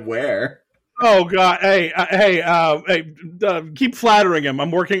here, then where? Oh God! Hey! Keep flattering him. I'm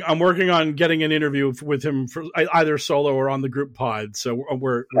working on getting an interview with him for either solo or on the group pod. So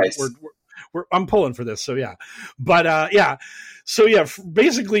I'm pulling for this. So yeah, but yeah. So yeah,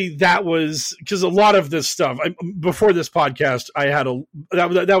 basically that was because a lot of this stuff before this podcast, I had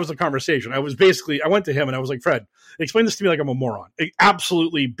that was a conversation. I went to him and I was like, Fred, explain this to me like I'm a moron.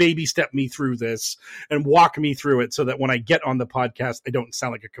 Absolutely baby step me through this and walk me through it so that when I get on the podcast, I don't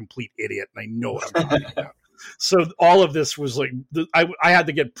sound like a complete idiot and I know what I'm talking about. So all of this was like I had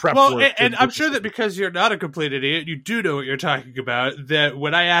to get prepped. Well, and I'm sure that because you're not a complete idiot, you do know what you're talking about. That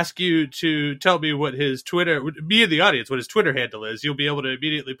when I ask you to tell me what his Twitter, me in the audience, what his Twitter handle is, you'll be able to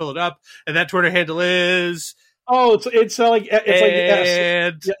immediately pull it up, and that Twitter handle is it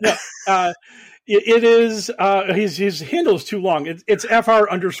is his handle is too long. It's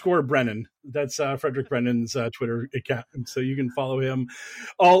FR_Brennan. That's Frederick Brennan's Twitter account, and so you can follow him.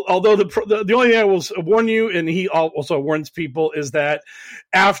 Although the only thing I will warn you, and he also warns people, is that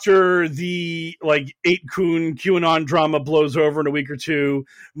after the 8kun QAnon drama blows over in a week or two,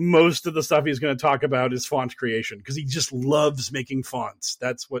 most of the stuff he's going to talk about is font creation because he just loves making fonts.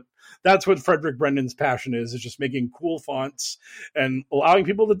 That's what Frederick Brennan's passion is just making cool fonts and allowing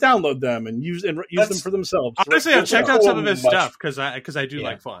people to download them and use them for themselves. Honestly, I've checked out some of his stuff because I do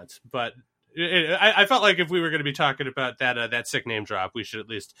like fonts, but I felt like if we were going to be talking about that sick name drop, we should at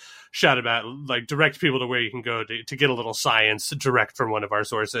least shout about direct people to where you can go to get a little science direct from one of our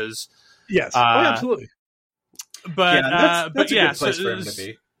sources. Yes, absolutely. But that's a good place for him to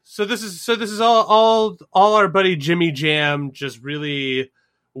be. So this is all our buddy Jimmy Jam just really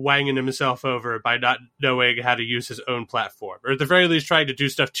wanging himself over by not knowing how to use his own platform, or at the very least trying to do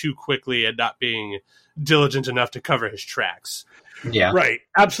stuff too quickly and not being diligent enough to cover his tracks. Yeah, right.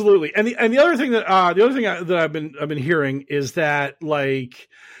 Absolutely. And the other thing that I've been hearing is that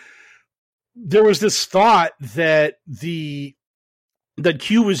there was this thought that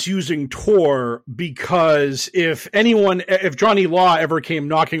Q was using Tor because if Johnny Law ever came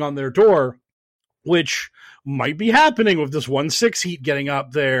knocking on their door, which might be happening with this 1/6 heat getting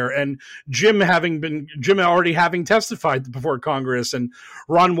up there, and Jim already having testified before Congress, and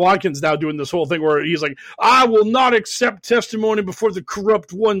Ron Watkins now doing this whole thing where he's like, I will not accept testimony before the corrupt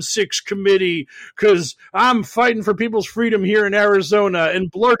 1/6 committee because I'm fighting for people's freedom here in Arizona,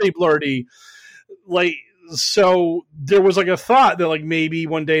 and blurty. So there was a thought that maybe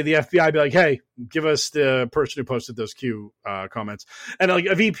one day the FBI would be like, hey, give us the person who posted those Q comments. And a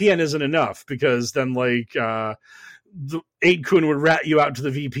VPN isn't enough because then the 8kun would rat you out to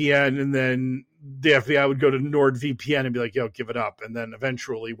the VPN, and then the FBI would go to NordVPN and be like, yo, give it up. And then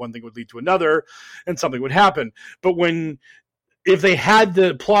eventually one thing would lead to another and something would happen. But if they had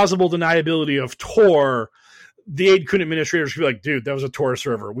the plausible deniability of Tor, the 8kun administrators would be like, dude, that was a Tor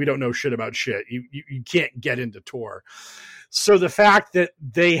server. We don't know shit about shit. You can't get into Tor. So the fact that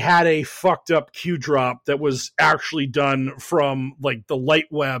they had a fucked up Q drop that was actually done from the light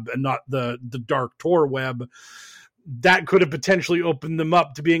web and not the dark Tor web, that could have potentially opened them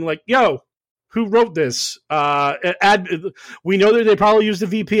up to being like, yo, who wrote this? We know that they probably used a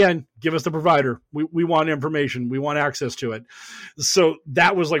VPN. Give us the provider. We want information. We want access to it. So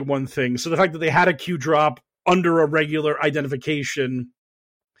that was one thing. So the fact that they had a Q drop under a regular identification,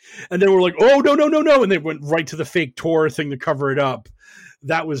 and then we're like, oh, no, and they went right to the fake Tor thing to cover it up.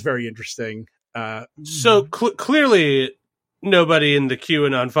 That was very interesting. So clearly nobody in the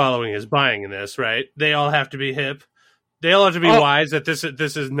QAnon following is buying this, right? They all have to be hip. They all have to be wise that this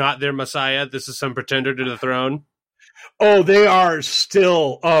is not their messiah. This is some pretender to the throne. Oh, they are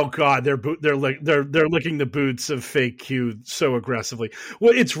still. Oh God, they're licking the boots of fake Q so aggressively.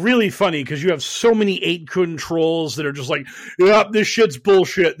 Well, it's really funny because you have so many 8kun trolls that are just like, "Yep, this shit's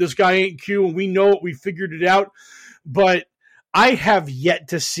bullshit. This guy ain't Q, and we know it. We figured it out." But I have yet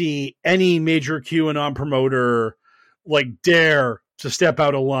to see any major QAnon promoter like dare to step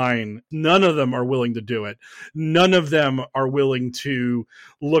out of line. None of them are willing to do it. None of them are willing to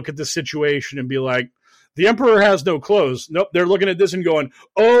look at the situation and be like, the emperor has no clothes. Nope, they're looking at this and going,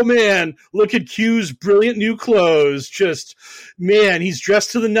 oh man, look at Q's brilliant new clothes. Just, man, he's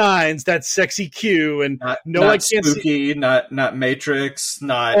dressed to the nines. That's sexy Q. And not I can't Spooky, not Matrix,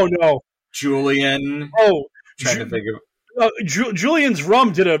 not Julian. Oh, trying to think of. Julian's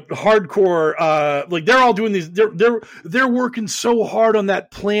Rum did a hardcore, like they're all doing these. They're working so hard on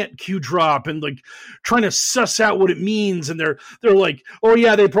that plant Q drop and like trying to suss out what it means. And they're like, oh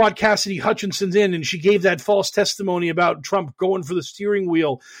yeah, they brought Cassidy Hutchinson in and she gave that false testimony about Trump going for the steering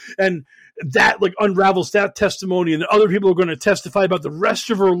wheel, and that like unravels that testimony. And other people are going to testify about the rest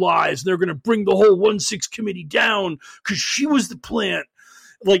of her lies. They're going to bring the whole 1-6 committee down because she was the plant.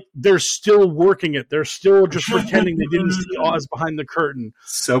 Like, they're still working it. They're still just pretending they didn't see Oz behind the curtain.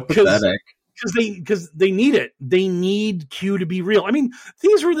 So pathetic. Because they need it. They need Q to be real. I mean,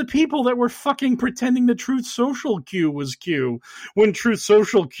 these were the people that were fucking pretending the Truth Social Q was Q when Truth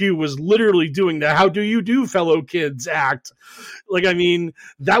Social Q was literally doing the "How do you do, fellow kids" act. Like, I mean,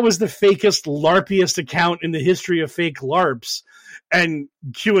 that was the fakest, LARPiest account in the history of fake LARPs. And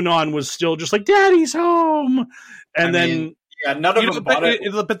QAnon was still just like, "Daddy's home." And then... Yeah, none of them bought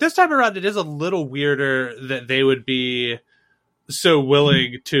it. But this time around, it is a little weirder that they would be so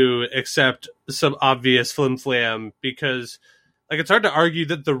willing to accept some obvious flim-flam, because like it's hard to argue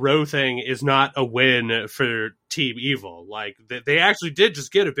that the Roe thing is not a win for Team Evil. Like they actually did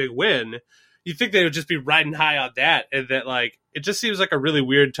just get a big win. You'd think they would just be riding high on that, and that like it just seems like a really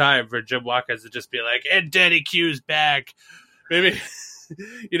weird time for Jim Watkins to just be like, "And Daddy Q's back." Maybe.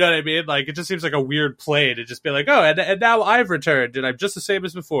 You know what I mean? Like, it just seems like a weird play to just be like, oh, and now I've returned, and I'm just the same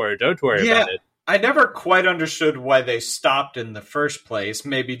as before. Don't worry about it. I never quite understood why they stopped in the first place.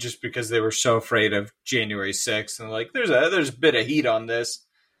 Maybe just because they were so afraid of January 6th. And like, there's a bit of heat on this.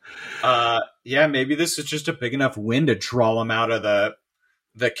 Yeah, maybe this is just a big enough win to draw them out of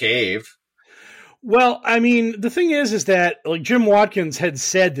the cave. Well, I mean, the thing is that like Jim Watkins had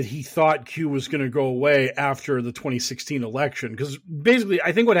said that he thought Q was going to go away after the 2016 election. Because basically,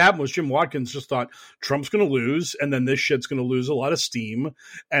 I think what happened was Jim Watkins just thought Trump's going to lose, and then this shit's going to lose a lot of steam,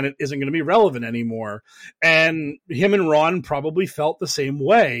 and it isn't going to be relevant anymore. And him and Ron probably felt the same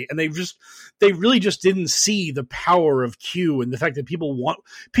way. And they really just didn't see the power of Q and the fact that people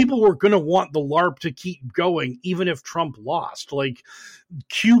were going to want the LARP to keep going, even if Trump lost. Like,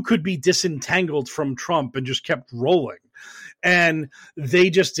 Q could be disentangled from Trump and just kept rolling. And they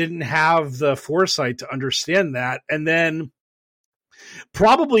just didn't have the foresight to understand that. And then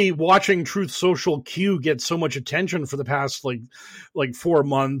probably watching Truth Social Q get so much attention for the past like 4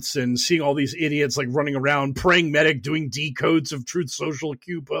 months, and seeing all these idiots like running around praying medic doing decodes of Truth Social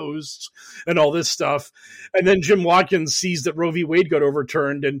Q posts and all this stuff. And then Jim Watkins sees that Roe v. Wade got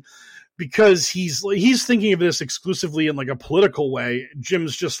overturned, and because he's thinking of this exclusively in like a political way,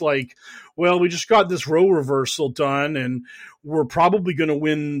 Jim's just like, well, we just got this Roe reversal done, and we're probably going to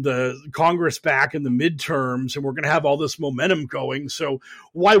win the Congress back in the midterms, and we're going to have all this momentum going. So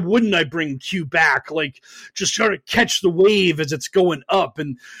why wouldn't I bring Q back? Like, just try to catch the wave as it's going up,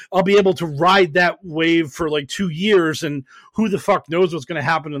 and I'll be able to ride that wave for like 2 years, and who the fuck knows what's going to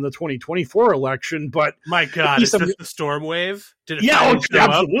happen in the 2024 election. But my God, is this the storm wave? It could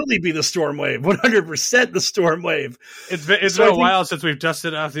absolutely be the storm wave. 100% the storm wave. It's been a while since we've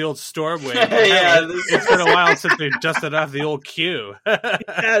dusted off the old storm wave. It's been a while since we've dusted off the old Q.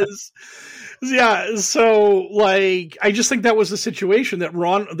 Yes. Yeah, so like I just think that was the situation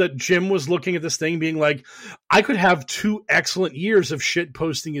that Jim was looking at this thing being like, I could have 2 excellent years of shit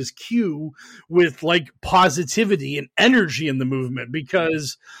posting as Q with like positivity and energy in the movement,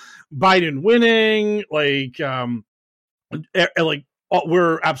 because Biden winning,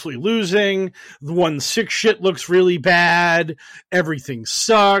 we're absolutely losing. The 1-6 shit looks really bad. Everything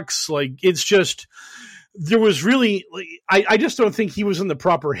sucks. Like, it's just, there was really, I just don't think he was in the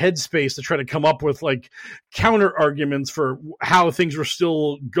proper headspace to try to come up with like counter arguments for how things were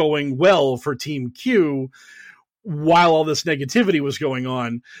still going well for Team Q while all this negativity was going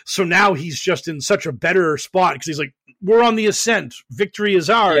on. So now he's just in such a better spot because he's like, we're on the ascent. Victory is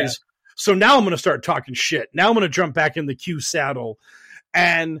ours. Yeah. So now I'm going to start talking shit. Now I'm going to jump back in the Q saddle.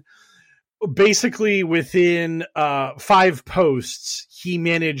 And basically within 5 posts, he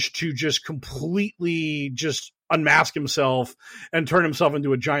managed to just completely just unmask himself and turn himself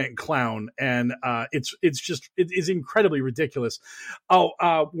into a giant clown. And it's incredibly ridiculous.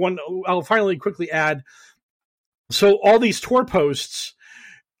 I'll finally quickly add. So all these Tor posts,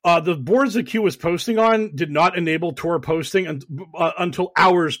 the boards that Q was posting on did not enable Tor posting until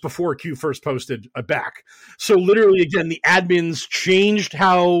hours before Q first posted back. So literally, again, the admins changed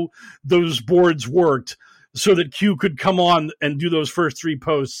how those boards worked so that Q could come on and do those first 3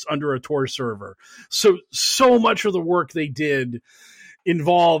 posts under a Tor server. So much of the work they did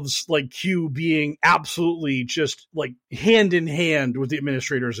involves like Q being absolutely just like hand in hand with the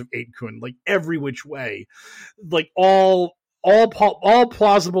administrators of 8kun, like every which way, like all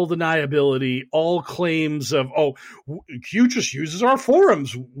plausible deniability, all claims of, Q just uses our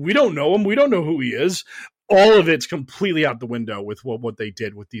forums. We don't know him. We don't know who he is. All of it's completely out the window with what they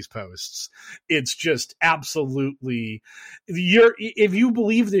did with these posts. It's just absolutely, if you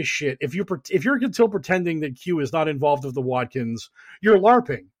believe this shit, if you're still pretending that Q is not involved with the Watkins, you're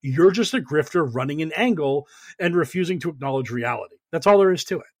LARPing. You're just a grifter running an angle and refusing to acknowledge reality. That's all there is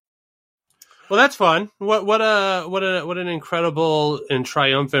to it. Well, that's fun. What an incredible and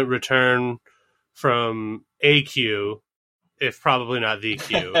triumphant return from a Q, if probably not the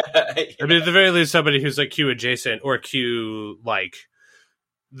Q. I mean, at the very least, somebody who's like Q adjacent or Q like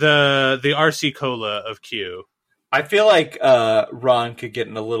the RC Cola of Q. I feel like Ron could get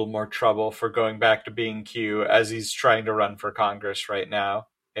in a little more trouble for going back to being Q as he's trying to run for Congress right now.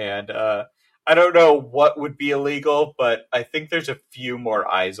 And I don't know what would be illegal, but I think there's a few more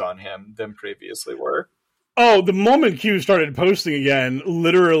eyes on him than previously were. Oh, the moment Q started posting again,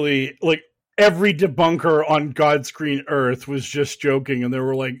 literally, like, every debunker on Godscreen Earth was just joking, and they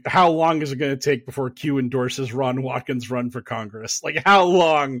were like, how long is it going to take before Q endorses Ron Watkins' run for Congress? Like, how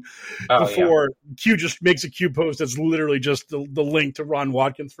long before Q just makes a Q post that's literally just the link to Ron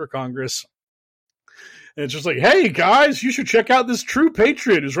Watkins for Congress? And it's just like, hey, guys, you should check out this true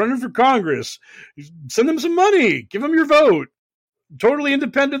patriot who's running for Congress. Send him some money. Give him your vote. Totally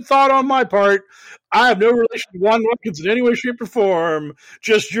independent thought on my part. I have no relation to Ron Watkins in any way, shape, or form.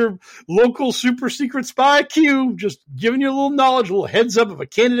 Just your local super secret spy Q, just giving you a little knowledge, a little heads up of a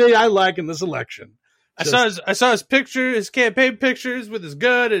candidate I like in this election. I saw his picture, his campaign pictures with his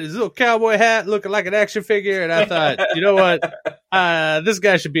gun and his little cowboy hat looking like an action figure, and I thought, you know what? This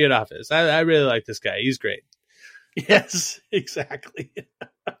guy should be in office. I really like this guy. He's great. Yes, exactly.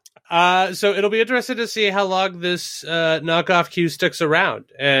 So it'll be interesting to see how long this knockoff Q sticks around,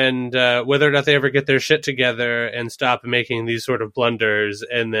 and whether or not they ever get their shit together and stop making these sort of blunders,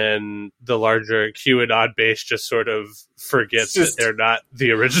 and then the larger QAnon base just sort of forgets that they're not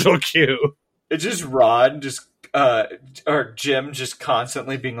the original Q. It's just Ron, or Jim just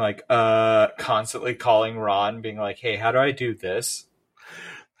constantly being like, constantly calling Ron, being like, hey, how do I do this?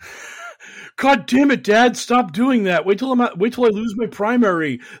 God damn it, Dad! Stop doing that. Wait till I lose my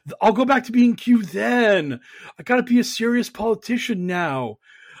primary. I'll go back to being Q then. I gotta be a serious politician now.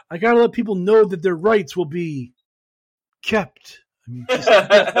 I gotta let people know that their rights will be kept.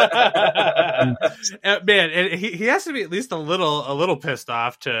 I mean, man, and he has to be at least a little pissed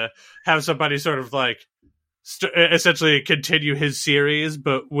off to have somebody sort of like essentially continue his series,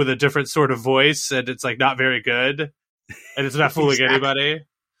 but with a different sort of voice, and it's like not very good, and it's not fooling anybody.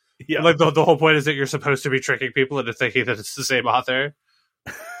 Yeah, like the whole point is that you're supposed to be tricking people into thinking that it's the same author.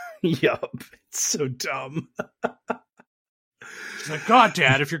 Yup, it's so dumb. It's like, God,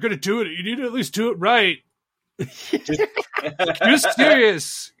 Dad, if you're going to do it, you need to at least do it right. Just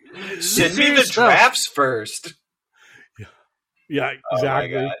serious. Send me the drafts first. Yeah,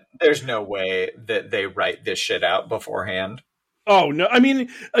 exactly. Oh my God. There's no way that they write this shit out beforehand. Oh no! I mean,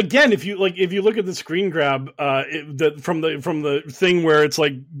 again, if you look at the screen grab, from the thing where it's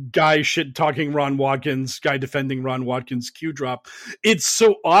like guy shit talking Ron Watkins, guy defending Ron Watkins Q drop, it's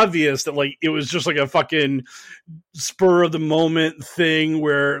so obvious that like it was just like a fucking spur of the moment thing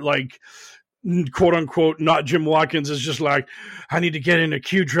where like quote unquote not Jim Watkins is just like, I need to get in a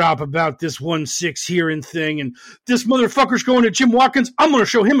Q drop about this 1/6 hearing thing, and this motherfucker's going to Jim Watkins. I'm going to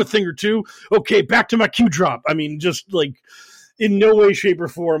show him a thing or two. Okay, back to my Q drop. I mean, just like. In no way, shape, or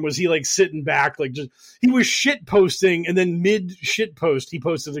form was he like sitting back, like just he was shit posting, and then mid shit post he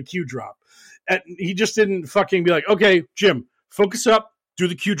posted a Q drop. And he just didn't fucking be like, okay, Jim, focus up, do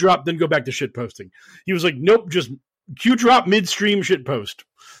the Q drop, then go back to shit posting. He was like, nope, just Q drop midstream shit post.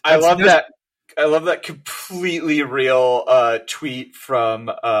 I love that completely real tweet from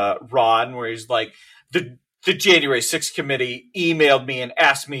Ron where he's like, the January 6th committee emailed me and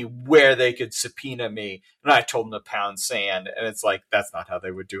asked me where they could subpoena me. And I told them to pound sand. And it's like, that's not how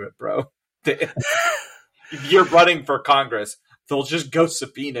they would do it, bro. If you're running for Congress, they'll just go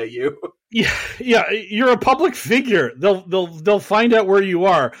subpoena you. Yeah, you're a public figure. They'll find out where you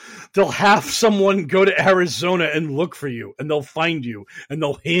are. They'll have someone go to Arizona and look for you, and they'll find you, and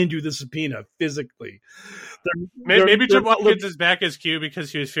they'll hand you the subpoena physically. Maybe Jim Watkins is back as Q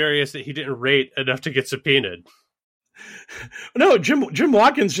because he was furious that he didn't rate enough to get subpoenaed. No, Jim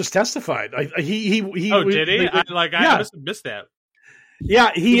Watkins just testified. Did he? I must have missed that.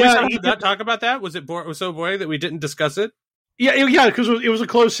 Yeah, he did not talk about that. Was it so boring that we didn't discuss it? Yeah, because it was a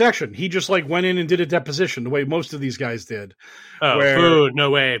closed section. He just went in and did a deposition the way most of these guys did. Oh, no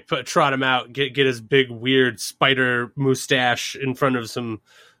way! Trot him out. Get his big weird spider mustache in front of some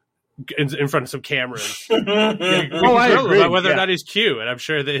cameras. I agree about whether or not he's Q, and I'm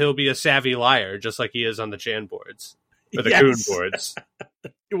sure that he'll be a savvy liar, just like he is on the Chan boards or the Coon boards.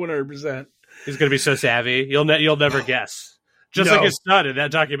 100%. He's going to be so savvy, you'll never guess. Just like his son in that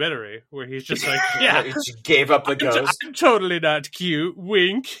documentary, where he's just like, yeah, he just gave up the ghost. I'm totally not cute.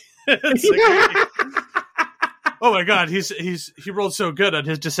 Wink. Oh my god, he rolled so good on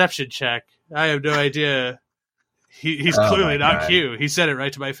his deception check. I have no idea. He's clearly not cute. He said it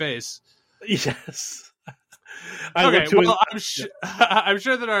right to my face. Yes. I'm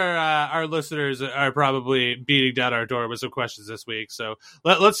sure that our listeners are probably beating down our door with some questions this week. So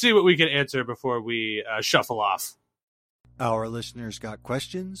let's see what we can answer before we shuffle off. Our listeners got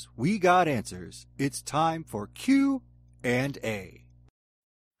questions, we got answers. It's time for Q&A.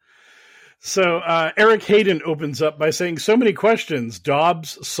 So Eric Hayden opens up by saying, so many questions.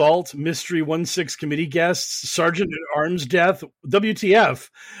 Dobbs, Salt, Mystery 1-6 committee guests, Sergeant at Arms death,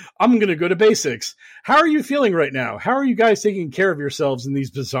 WTF. I'm going to go to basics. How are you feeling right now? How are you guys taking care of yourselves in these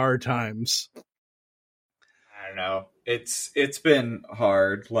bizarre times? I don't know. It's been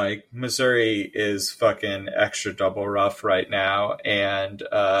hard. Like, Missouri is fucking extra double rough right now, and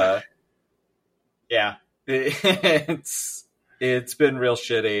yeah, it's been real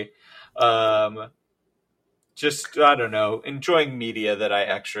shitty. Just, I don't know, enjoying media that I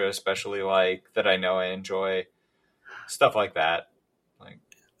extra especially like, that I know I enjoy, stuff like that. Like,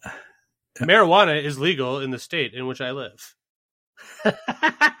 marijuana is legal in the state in which I live.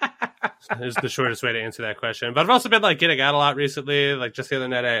 Is the shortest way to answer that question. But I've also been getting out a lot recently. Like just the other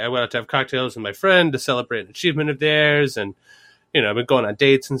night, I went out to have cocktails with my friend to celebrate an achievement of theirs, and I've been going on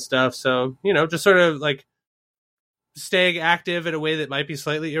dates and stuff. So just sort of staying active in a way that might be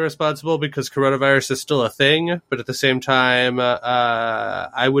slightly irresponsible because coronavirus is still a thing. But at the same time,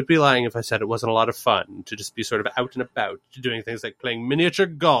 I would be lying if I said it wasn't a lot of fun to just be sort of out and about, doing things like playing miniature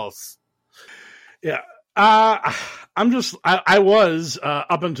golf. Yeah. I was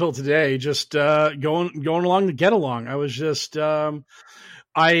up until today just going along to get along. I was just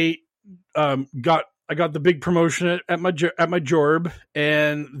I got the big promotion at my job,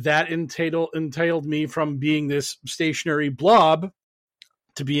 and that entailed me from being this stationary blob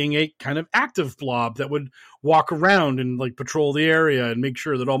to being a kind of active blob that would walk around and patrol the area and make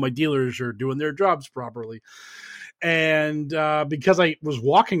sure that all my dealers are doing their jobs properly. And because I was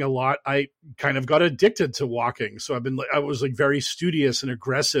walking a lot, I kind of got addicted to walking. So I was very studious and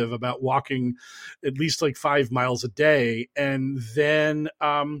aggressive about walking at least 5 miles a day. And then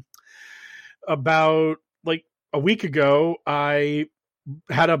about a week ago, I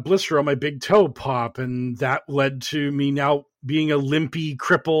had a blister on my big toe pop, and that led to me now being a limpy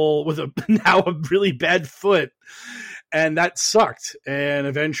cripple with now a really bad foot. And that sucked. And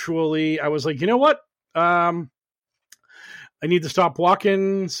eventually I was like, you know what? I need to stop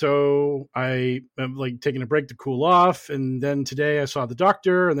walking, so I am taking a break to cool off. And then today I saw the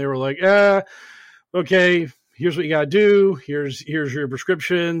doctor, and they were like, okay, here's what you got to do. Here's your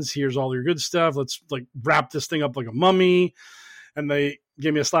prescriptions. Here's all your good stuff. Let's wrap this thing up like a mummy. And they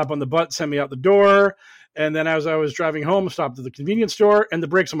gave me a slap on the butt, sent me out the door. And then as I was driving home, stopped at the convenience store, and the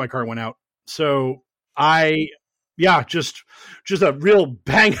brakes on my car went out. So just a real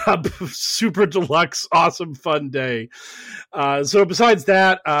bang up, super deluxe, awesome, fun day. So besides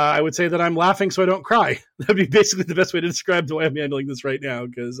that, I would say that I'm laughing so I don't cry. That'd be basically the best way to describe the way I'm handling this right now.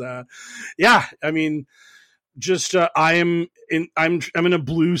 Because, I'm in a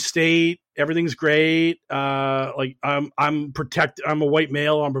blue state. Everything's great. I'm protected. I'm a white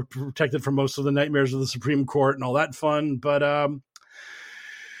male. I'm protected from most of the nightmares of the Supreme Court and all that fun. But,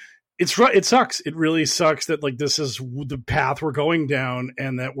 it sucks. It really sucks that this is the path we're going down,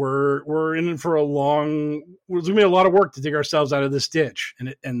 and that we're in for we're doing a lot of work to dig ourselves out of this ditch,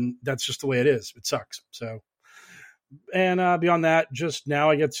 and that's just the way it is. It sucks. So, and beyond that, just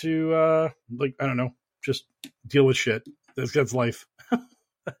now I get to I don't know, just deal with shit. That's life.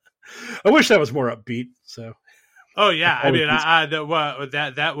 I wish that was more upbeat. So, Oh yeah, I mean,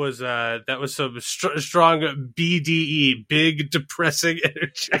 that was some strong BDE, big depressing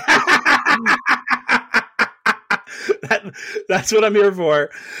energy. That's what I'm here for.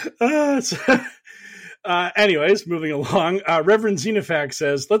 Anyways, moving along, Reverend Xenofax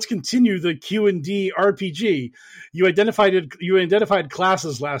says, "Let's continue the Q&D RPG. You identified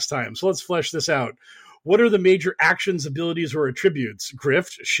classes last time, so let's flesh this out. What are the major actions, abilities, or attributes?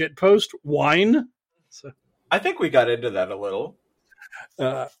 Grift, shitpost, whine." So, I think we got into that a little.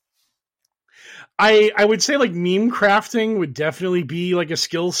 I would say like meme crafting would definitely be like a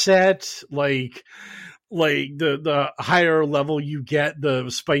skill set. Like the higher level you get, the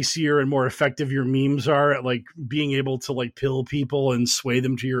spicier and more effective your memes are at like being able to like pill people and sway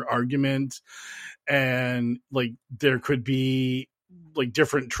them to your argument. And like there could be like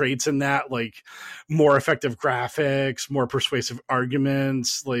different traits in that, like more effective graphics, more persuasive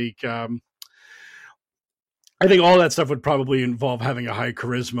arguments. Like I think all that stuff would probably involve having a high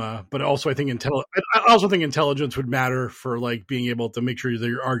charisma, but also I think intelligence would matter for like being able to make sure that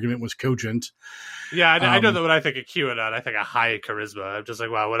your argument was cogent. Yeah, I know that when I think of QAnon, I think of high charisma. I'm just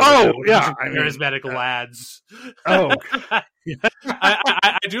like, wow, what charismatic lads. Oh,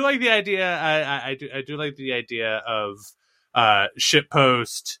 I do like the idea. I do like the idea of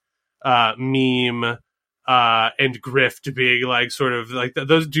shitpost, meme, and grift being like sort of like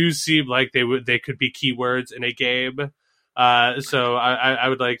those do seem like they could be keywords in a game. So I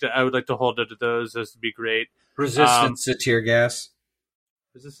would like to hold it to those. Those would be great. Resistance to tear gas.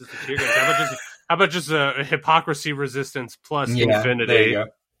 Resistance to tear gas. How about just a hypocrisy resistance plus infinity? There you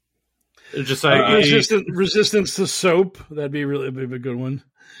go. Just like resistance to soap. That'd be a good one.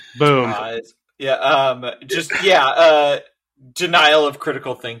 Boom. Denial of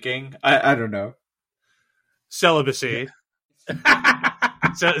critical thinking. I don't know. Celibacy.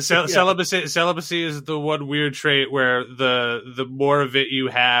 Celibacy is the one weird trait where the more of it you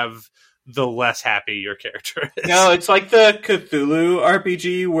have, the less happy your character is. No, it's like the Cthulhu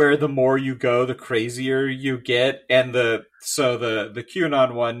RPG where the more you go, the crazier you get, and the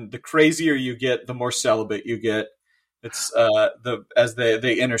QAnon one, the crazier you get, the more celibate you get. It's as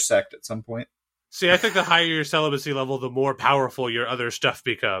they intersect at some point. See, I think the higher your celibacy level, the more powerful your other stuff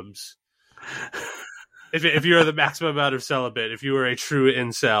becomes. If you're the maximum amount of celibate, if you are a true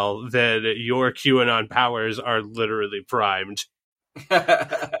incel, then your QAnon powers are literally primed.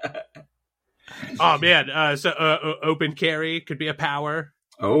 Oh man, so open carry could be a power.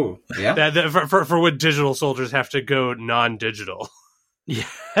 Oh yeah, that for when digital soldiers have to go non-digital. Yeah,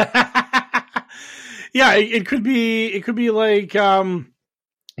 yeah. It could be like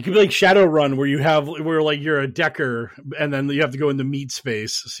it could be like Shadowrun, where like you're a decker, and then you have to go into meat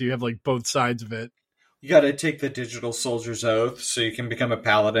space, so you have like both sides of it. You got to take the digital soldier's oath so you can become a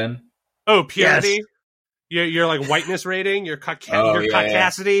paladin. Oh, purity. Yes. You're like whiteness rating. Your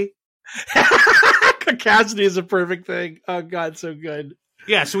caucasity. Yeah. Caucasity is a perfect thing. Oh god, so good.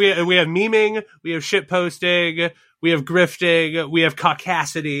 Yeah, so we have memeing, we have shitposting, we have grifting, we have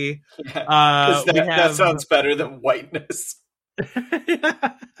caucasity. Yeah, that sounds better than whiteness.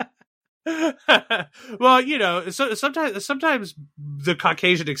 Well, so sometimes the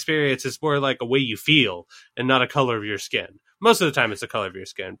Caucasian experience is more like a way you feel and not a color of your skin. Most of the time, it's the color of your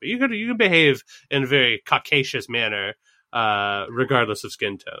skin, but you can behave in a very Caucasian manner, regardless of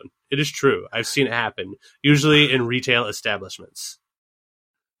skin tone. It is true. I've seen it happen, usually in retail establishments.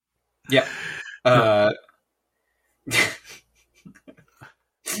 Yeah. I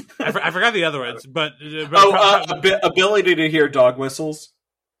forgot the other ones, but ability to hear dog whistles.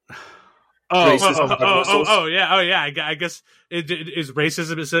 Yeah. I guess is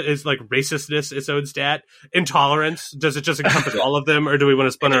racism is like racistness its own stat. Intolerance, does it just encompass all of them, or do we want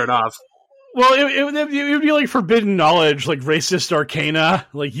to splinter it off? Well, it would be like forbidden knowledge, like racist arcana.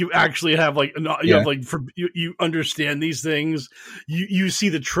 Like you actually have like you understand these things. You see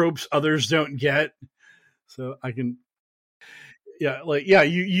the tropes others don't get. So I can. You're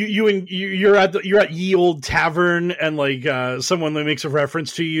at Ye Old Tavern, and like someone that makes a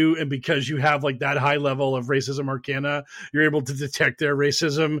reference to you, and because you have like that high level of racism arcana, you're able to detect their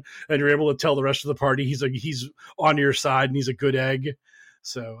racism, and you're able to tell the rest of the party he's on your side and he's a good egg.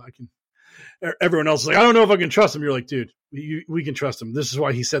 So I can. Everyone else is like, I don't know if I can trust him. You're like, dude, we can trust him. This is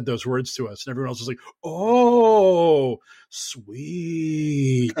why he said those words to us. And everyone else is like, oh,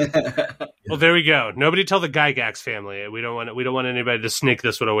 sweet. Well, there we go. Nobody tell the Gygax family. We don't want anybody to snake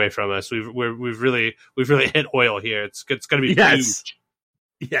this one away from us. We've really hit oil here. It's going to be huge.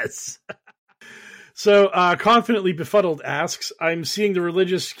 Yes. So, Confidently Befuddled asks, I'm seeing the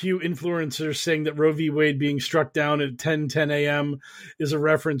religious Q influencers saying that Roe v. Wade being struck down at 10:10 a.m. is a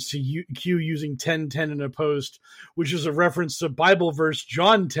reference to Q using 10:10 in a post, which is a reference to Bible verse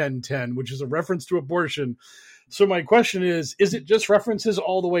John 10:10, which is a reference to abortion. So my question is it just references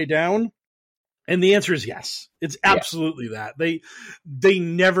all the way down? And the answer is yes. It's absolutely that. They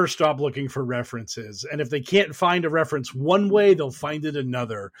never stop looking for references. And if they can't find a reference one way, they'll find it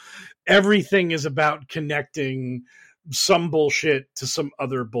another. Everything is about connecting some bullshit to some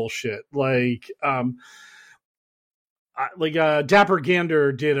other bullshit. Like Dapper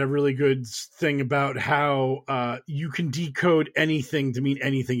Gander did a really good thing about how you can decode anything to mean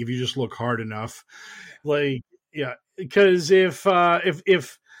anything if you just look hard enough. Like, yeah, because if there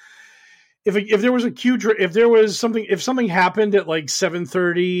was a Q, if something happened at like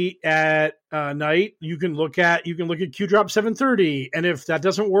 7:30 at night, you can look at Q drop 7:30, and if that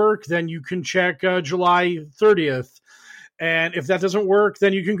doesn't work, then you can check July 30th, and if that doesn't work,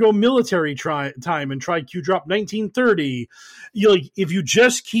 then you can go military time and try Q drop 1930. If you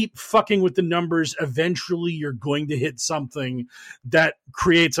just keep fucking with the numbers, eventually you're going to hit something that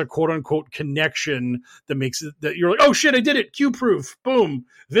creates a quote unquote connection that makes it that you're like, oh shit, I did it, Q proof, boom,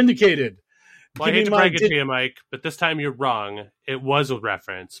 vindicated. Well, I hate to break it to you, Mike, but this time you're wrong. It was a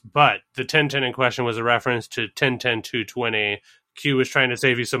reference, but the 1010 in question was a reference to 1010-220. Q was trying to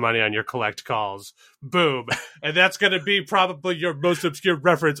save you some money on your collect calls. Boom. And that's going to be probably your most obscure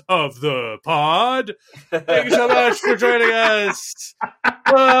reference of the pod. Thank you so much for joining us.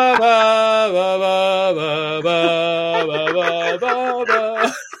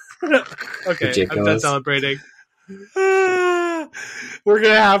 Okay, ridiculous. I'm done celebrating. We're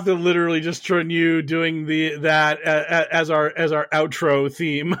gonna have to literally just turn you doing that as our outro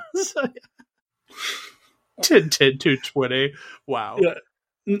theme. 10-10-220. Wow. Yeah.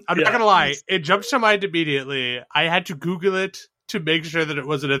 I'm not gonna lie, it jumped to mind immediately. I had to Google it to make sure that it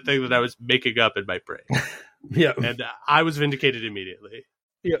wasn't a thing that I was making up in my brain. Yeah, and I was vindicated immediately.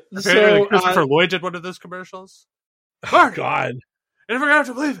 Yeah. Apparently, Christopher Lloyd did one of those commercials. Oh God! And if we're gonna have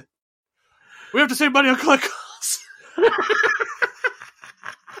to believe it, we have to save money on collect calls.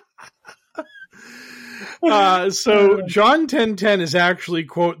 So John 10:10 is actually,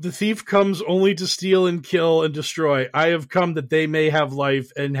 quote, the thief comes only to steal and kill and destroy. I have come that they may have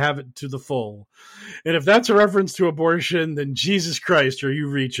life and have it to the full. And if that's a reference to abortion, then Jesus Christ, are you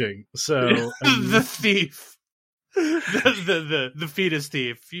reaching? So the thief, the fetus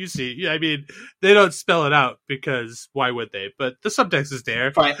thief. You see, I mean, they don't spell it out because why would they? But the subtext is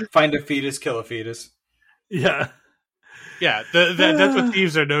there. Find a fetus, kill a fetus. Yeah. Yeah, that's what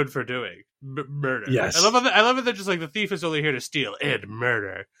thieves are known for doing. Murder. Yes. I love it that just like the thief is only here to steal and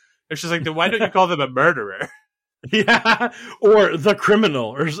murder. It's just like, then why don't you call them a murderer? Yeah, or the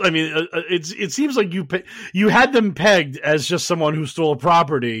criminal. Or I mean, it seems like you had them pegged as just someone who stole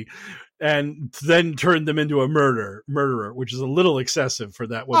property, and then turned them into a murderer, which is a little excessive for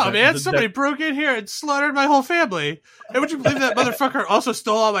that one. Oh man, somebody broke in here and slaughtered my whole family. And would you believe that motherfucker also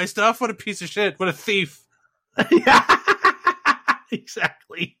stole all my stuff? What a piece of shit! What a thief! Yeah,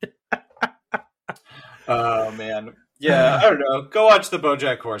 exactly. Oh man, yeah. I don't know. Go watch the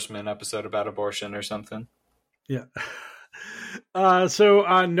BoJack Horseman episode about abortion or something. Yeah. So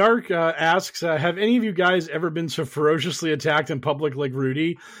Narc asks, have any of you guys ever been so ferociously attacked in public like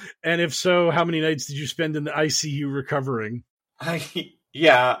Rudy? And if so, how many nights did you spend in the ICU recovering?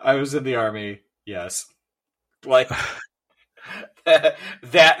 Yeah, I was in the Army. Yes. Like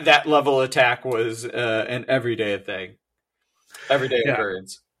that level attack was an everyday thing. Everyday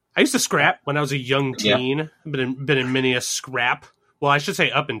occurrence. I used to scrap when I was a young teen. Yeah. Been in many a scrap. Well, I should say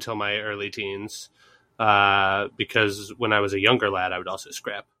up until my early teens. Because when I was a younger lad, I would also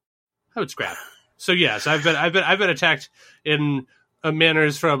scrap. I would scrap. So yes, I've been attacked in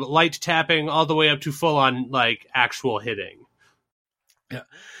manners from light tapping all the way up to full on like actual hitting. Yeah.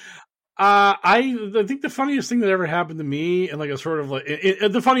 I think the funniest thing that ever happened to me, and like a sort of like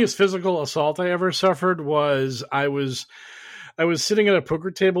the funniest physical assault I ever suffered was I was sitting at a poker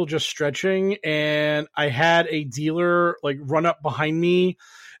table just stretching, and I had a dealer like run up behind me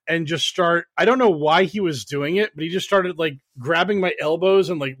and just start, I don't know why he was doing it, but he just started like grabbing my elbows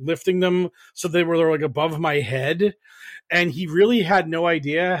and like lifting them so they were like above my head. And he really had no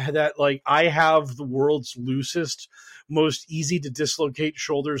idea that like I have the world's loosest, most easy to dislocate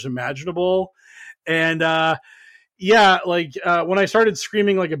shoulders imaginable. And when I started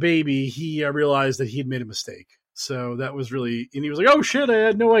screaming like a baby, he realized that he had made a mistake. So that was really, and he was like, "Oh shit, I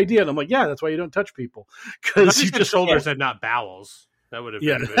had no idea." And I'm like, "Yeah, that's why you don't touch people, because you just shoulders and not bowels." That would have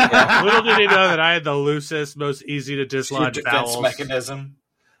been good. Yeah. Little did he know that I had the loosest, most easy to dislodge defense bowels mechanism.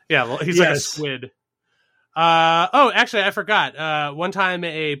 Yeah, well, he's like a squid. Actually, I forgot. One time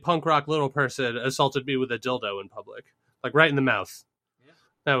a punk rock little person assaulted me with a dildo in public, like right in the mouth.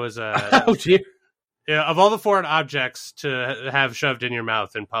 That was oh dear. Yeah, of all the foreign objects to have shoved in your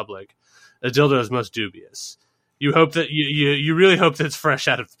mouth in public, a dildo is most dubious. You hope that you really hope that it's fresh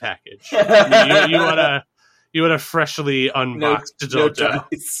out of the package. you want a freshly unboxed dildo.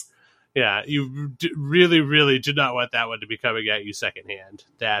 Yeah, you really, really do not want that one to be coming at you secondhand.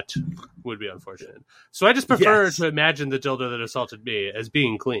 That would be unfortunate. So I just prefer to imagine the dildo that assaulted me as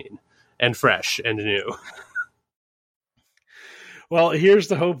being clean and fresh and new. Well, here's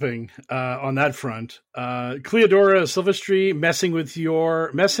the hoping on that front. Cleodora Silvestri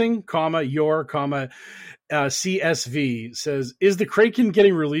CSV says, is the Kraken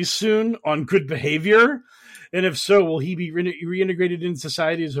getting released soon on good behavior? And if so, will he be reintegrated into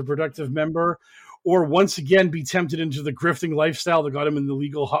society as a productive member, or once again be tempted into the grifting lifestyle that got him in the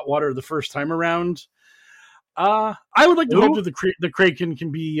legal hot water the first time around? I would like to hope that the Kraken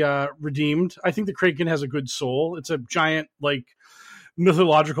can be redeemed. I think the Kraken has a good soul. It's a giant, like,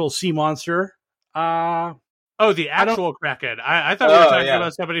 mythological sea monster. The actual Kraken. I thought we were talking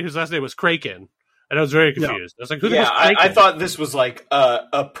about somebody whose last name was Kraken. And I was very confused. I was like, who the hell's Kraken? I thought this was like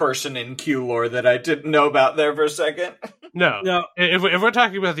a person in Q lore that I didn't know about there for a second. No. If we're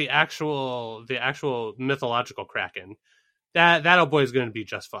talking about the actual mythological Kraken, that old boy is going to be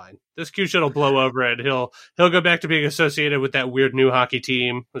just fine. This Q shit will blow over it. He'll go back to being associated with that weird new hockey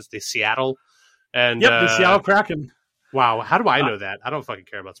team. Was the Seattle? And the Seattle Kraken. Wow, how do I know that? I don't fucking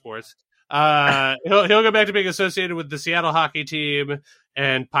care about sports. He'll go back to being associated with the Seattle hockey team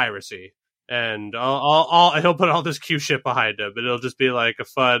and piracy. And he'll put all this Q shit behind him, but it'll just be like a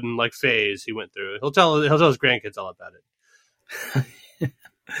fun phase he went through. He'll tell his grandkids all about it.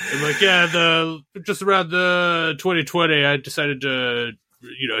 I'm like, just around the 2020, I decided to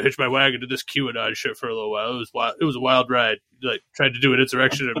hitch my wagon to this QAnon shit for a little while. It was a wild ride. Like, tried to do an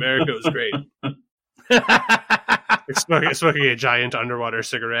insurrection in America. It was great. Smoking a giant underwater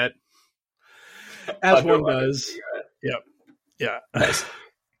cigarette, as one does. Yep. Yeah. Nice.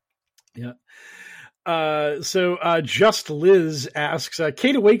 Yeah. So Just Liz asks,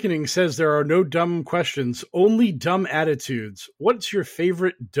 Kate Awakening says there are no dumb questions, only dumb attitudes. What's your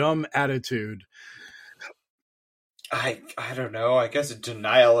favorite dumb attitude? I don't know. I guess a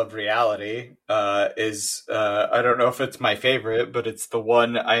denial of reality is I don't know if it's my favorite, but it's the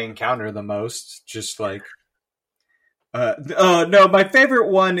one I encounter the most. Just like no, my favorite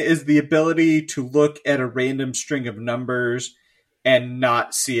one is the ability to look at a random string of numbers and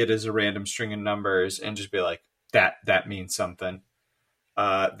not see it as a random string of numbers and just be like, that means something.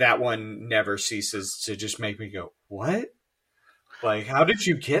 That one never ceases to just make me go, what? Like, how did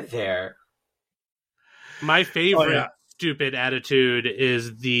you get there? My favorite stupid attitude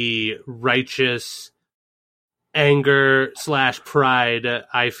is the righteous anger / pride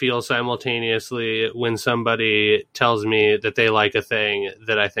I feel simultaneously when somebody tells me that they like a thing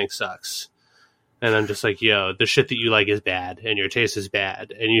that I think sucks. And I'm just like, yo, the shit that you like is bad and your taste is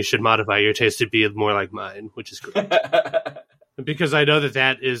bad and you should modify your taste to be more like mine, which is great. Because I know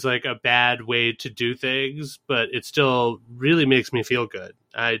that is like a bad way to do things, but it still really makes me feel good.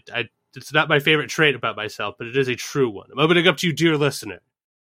 It's not my favorite trait about myself, but it is a true one. I'm opening up to you, dear listener.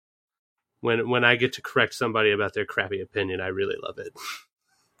 When I get to correct somebody about their crappy opinion, I really love it.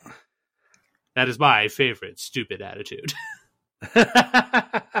 That is my favorite stupid attitude.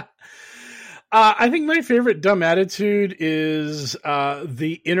 I think my favorite dumb attitude is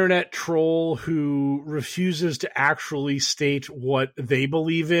the internet troll who refuses to actually state what they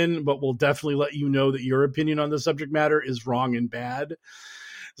believe in, but will definitely let you know that your opinion on the subject matter is wrong and bad.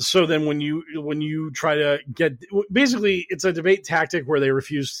 So then when you try to basically it's a debate tactic where they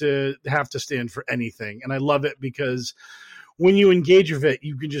refuse to have to stand for anything. And I love it because when you engage with it,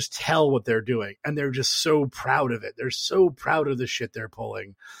 you can just tell what they're doing and they're just so proud of it. They're so proud of the shit they're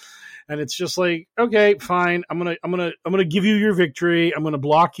pulling. And it's just like, okay, fine. I'm gonna give you your victory. I'm gonna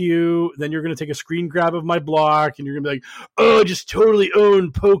block you. Then you're gonna take a screen grab of my block, and you're gonna be like, "Oh, just totally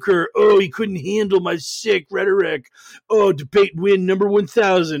own poker. Oh, he couldn't handle my sick rhetoric. Oh, debate win number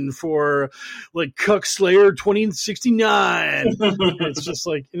 1000 for like Cuck Slayer 2069." It's just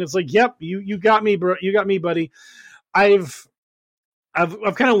like, and it's like, yep, you got me, bro. You got me, buddy. I've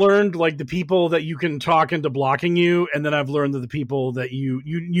kind of learned like the people that you can talk into blocking you, and then I've learned that the people that you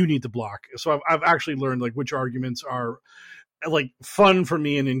need to block. So I've actually learned like which arguments are like fun for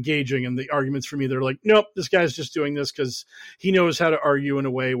me and engaging, and the arguments for me, they're like, nope, this guy's just doing this because he knows how to argue in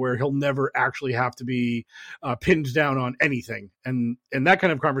a way where he'll never actually have to be pinned down on anything, and that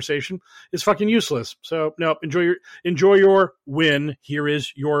kind of conversation is fucking useless. So no, enjoy your win. Here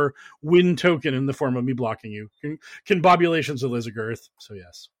is your win token in the form of me blocking you. Conbobulations of Lizagirth. So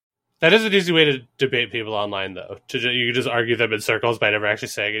yes. That is an easy way to debate people online, though. You can just argue them in circles by never actually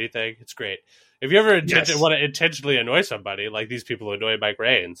saying anything. It's great. If you ever want to intentionally annoy somebody, like these people who annoy Mike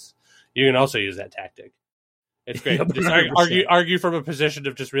Rains, you can also use that tactic. It's great. Just argue from a position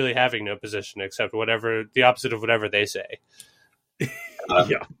of just really having no position except the opposite of whatever they say.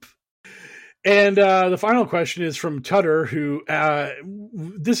 Yeah. And the final question is from Tutter, who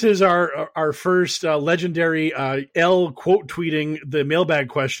this is our first legendary L quote tweeting the mailbag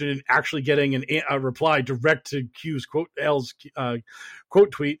question and actually getting a reply direct to Q's L's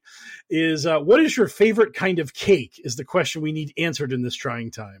quote tweet is what is your favorite kind of cake is the question we need answered in this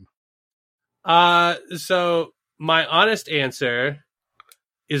trying time. So my honest answer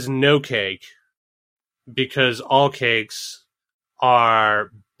is no cake, because all cakes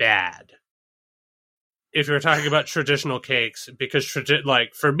are bad. If you're talking about traditional cakes, because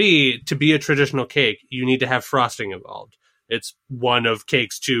for me, to be a traditional cake, you need to have frosting involved. It's one of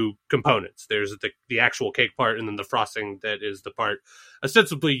cake's two components. There's the actual cake part, and then the frosting that is the part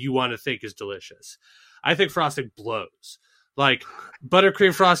ostensibly you want to think is delicious. I think frosting blows. Like,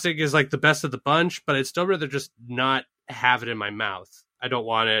 buttercream frosting is like the best of the bunch, but I'd still rather just not have it in my mouth. I don't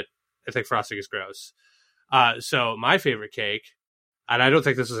want it. I think frosting is gross. So my favorite cake, and I don't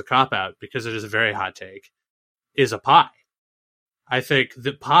think this is a cop-out because it is a very hot take, is a pie. I think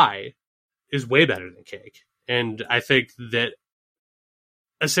that pie is way better than cake. And I think that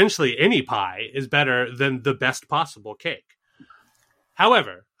essentially any pie is better than the best possible cake.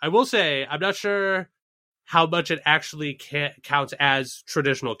 However, I will say I'm not sure how much it actually counts as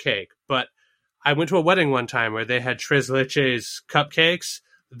traditional cake, but I went to a wedding one time where they had Tres Leches cupcakes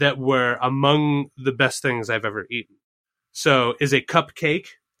that were among the best things I've ever eaten. So is a cupcake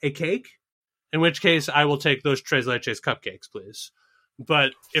a cake? In which case, I will take those Tres Leches cupcakes, please.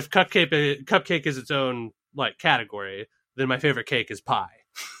 But if cupcake is its own like category, then my favorite cake is pie.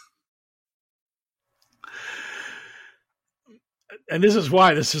 And this is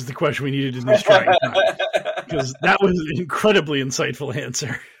why this is the question we needed in this trying time, because that was an incredibly insightful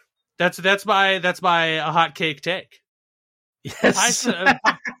answer. That's my a hot cake take. Yes,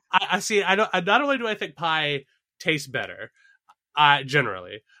 I see. I don't. Not only do I think pie tastes better,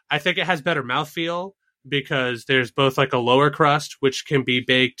 generally, I think it has better mouthfeel because there's both like a lower crust, which can be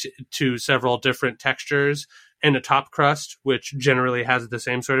baked to several different textures, and a top crust, which generally has the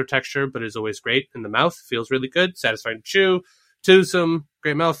same sort of texture, but is always great in the mouth. Feels really good, satisfying to chew, toothsome,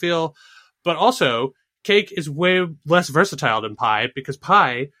 great mouthfeel. But also, cake is way less versatile than pie because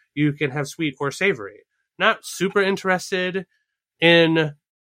pie, you can have sweet or savory. Not super interested in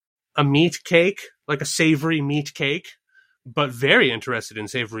a meat cake, like a savory meat cake, but very interested in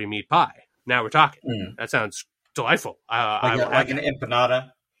savory meat pie. Now we're talking. That sounds delightful. Like an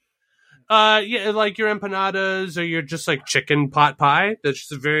empanada? Yeah, like your empanadas or your just like chicken pot pie. That's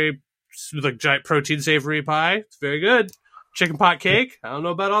just a very like giant protein savory pie. It's very good. Chicken pot cake. I don't know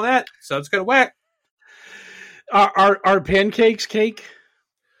about all that. Sounds kind of whack. Are pancakes cake?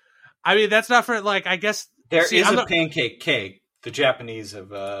 I mean, that's not for like. I guess there is a pancake cake. The Japanese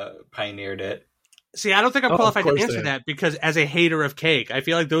have pioneered it. See, I don't think I'm qualified to answer that because as a hater of cake, I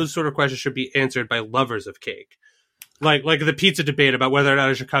feel like those sort of questions should be answered by lovers of cake. Like the pizza debate about whether or not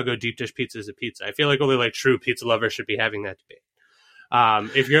a Chicago deep dish pizza is a pizza. I feel like only like true pizza lovers should be having that debate.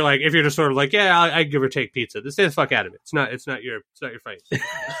 If you're just sort of like, yeah, I give or take pizza, then stay the fuck out of it. It's not your fight.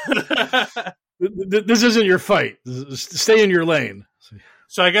 This isn't your fight. Stay in your lane.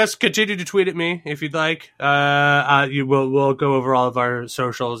 So I guess continue to tweet at me if you'd like. We'll go over all of our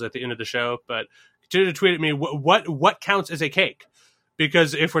socials at the end of the show, but continue to tweet at me what counts as a cake,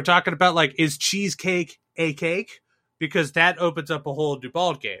 because if we're talking about like, is cheesecake a cake? Because that opens up a whole new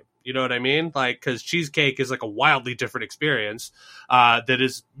ball game. You know what I mean? Like, because cheesecake is like a wildly different experience that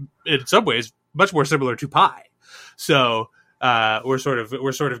is in some ways much more similar to pie. So we're sort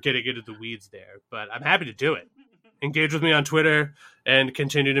of getting into the weeds there, but I'm happy to do it. Engage with me on Twitter and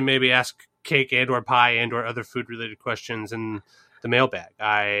continue to maybe ask cake and or pie and or other food related questions in the mailbag.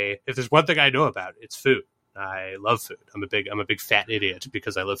 If there's one thing I know about, it's food. I love food. I'm a big fat idiot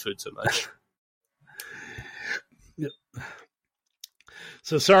because I love food so much.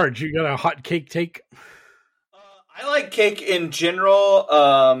 So Sarge, you got a hot cake take? I like cake in general.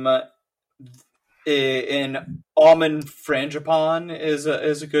 In almond frangipane is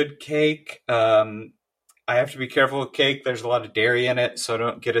a good cake. I I have to be careful with cake. There's a lot of dairy in it, so I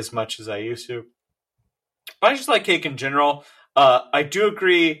don't get as much as I used to. But I just like cake in general. I do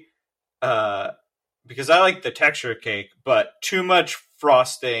agree, because I like the texture of cake, but too much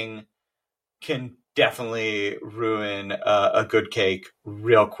frosting can definitely ruin a good cake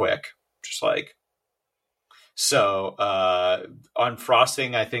real quick. Just like, so on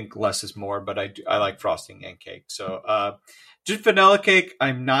frosting, I think less is more, but I like frosting and cake. So just vanilla cake.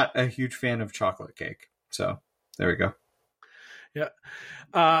 I'm not a huge fan of chocolate cake. So there we go. Yeah.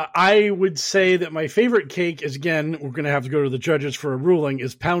 I would say that my favorite cake is, again, we're going to have to go to the judges for a ruling,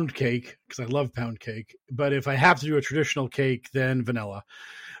 is pound cake, because I love pound cake. But if I have to do a traditional cake, then vanilla.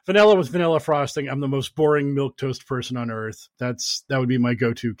 Vanilla with vanilla frosting. I'm the most boring milquetoast person on earth. That would be my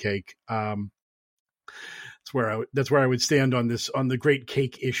go-to cake. That's where I would stand on the great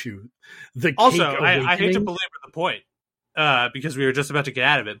cake issue. I hate to belabor the point, because we were just about to get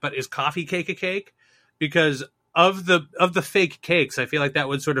out of it, but is coffee cake a cake? Because of the fake cakes, I feel like that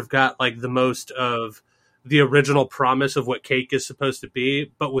would sort of got like the most of the original promise of what cake is supposed to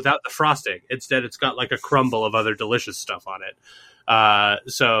be, but without the frosting. Instead, it's got like a crumble of other delicious stuff on it.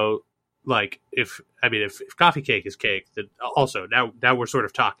 So like if coffee cake is cake, then also now we're sort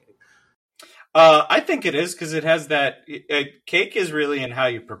of talking. I think it is, because it has that cake is really in how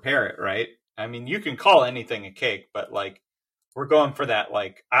you prepare it, right? I mean, you can call anything a cake, but like, we're going for that.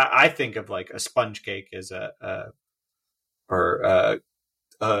 Like, I think of like a sponge cake as as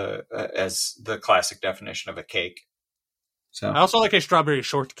the classic definition of a cake. So I also like a strawberry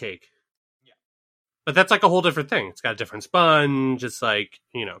shortcake. Yeah, but that's like a whole different thing. It's got a different sponge. It's like,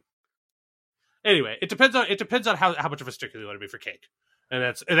 Anyway, it depends on how much of a stickler you want to be for cake, and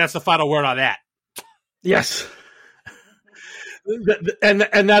that's the final word on that. Yes.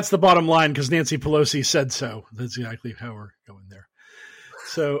 And that's the bottom line, because Nancy Pelosi said so. That's exactly how we're going there.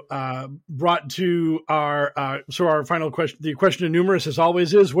 So brought to our final question. The question of numerous, as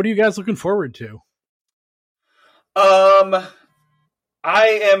always, is: what are you guys looking forward to? I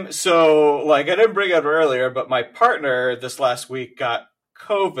am, so like, I didn't bring it up earlier, but my partner this last week got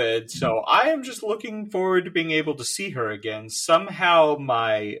COVID, so I am just looking forward to being able to see her again. Somehow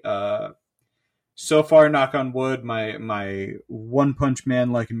my so far, knock on wood, my One Punch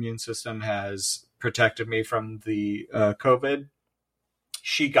Man like immune system has protected me from the COVID.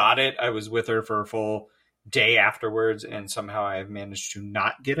 She got it. I was with her for a full day afterwards, and somehow I have managed to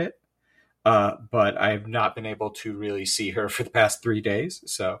not get it. But I have not been able to really see her for the past 3 days.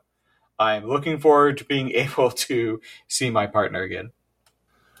 So I'm looking forward to being able to see my partner again.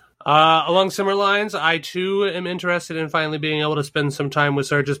 Along similar lines, I too am interested in finally being able to spend some time with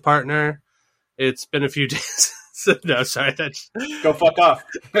Serge's partner. It's been a few days. No, sorry. Go fuck off.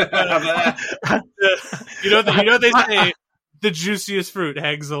 You know they say the juiciest fruit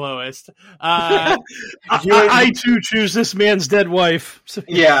hangs the lowest. I too choose this man's dead wife.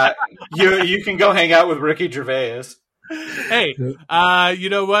 Yeah, you can go hang out with Ricky Gervais. Hey, you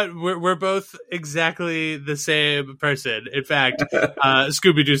know what? We're both exactly the same person. In fact,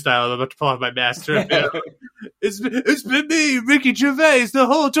 Scooby-Doo style, I'm about to pull off my mask. It's been me, Ricky Gervais, the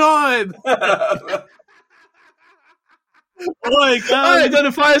whole time. Oh my God. I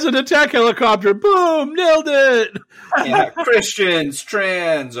identify as an attack helicopter. Boom, nailed it. Yeah, Christians,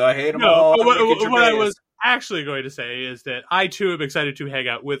 trans, I hate them all. What I was actually going to say is that I too am excited to hang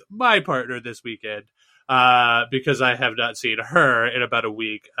out with my partner this weekend. Because I have not seen her in about a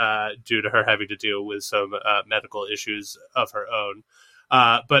week due to her having to deal with some medical issues of her own.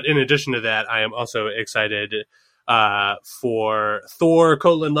 But in addition to that, I am also excited for Thor: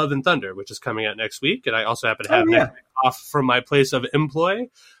 Love and Thunder, which is coming out next week. And I also happen to have next week off from my place of employ.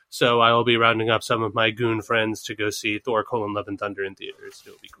 So I will be rounding up some of my goon friends to go see Thor: Love and Thunder in theaters.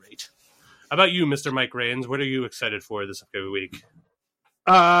 It'll be great. How about you, Mr. Mike Rains? What are you excited for this upcoming week?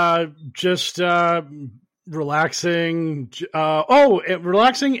 Just relaxing.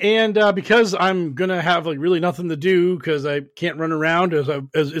 Relaxing, and because I'm gonna have like really nothing to do because I can't run around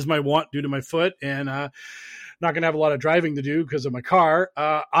as is my want due to my foot, and not gonna have a lot of driving to do because of my car.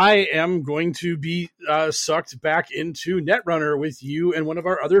 I am going to be sucked back into Netrunner with you and one of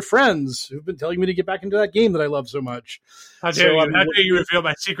our other friends who've been telling me to get back into that game that I love so much. How dare you reveal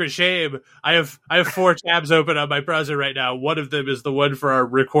my secret shame? I have 4 tabs open on my browser right now. One of them is the one for our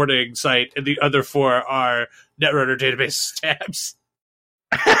recording site, and the other 4 are Netrunner database tabs.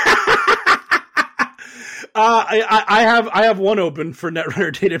 I have one open for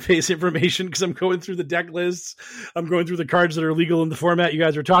Netrunner database information because I'm going through the deck lists. I'm going through the cards that are legal in the format you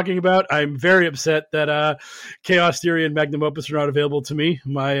guys are talking about. I'm very upset that Chaos Theory and Magnum Opus are not available to me.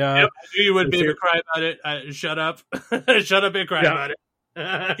 I knew you wouldn't be able to cry about it. Shut up. Shut up and cry about it.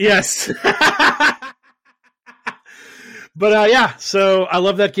 Yes. But so I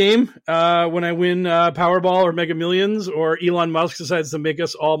love that game. When I win Powerball or Mega Millions, or Elon Musk decides to make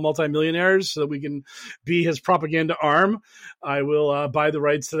us all multimillionaires so that we can be his propaganda arm, I will buy the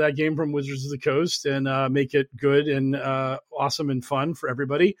rights to that game from Wizards of the Coast and make it good and awesome and fun for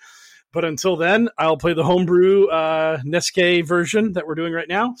everybody. But until then, I'll play the homebrew Nescafe version that we're doing right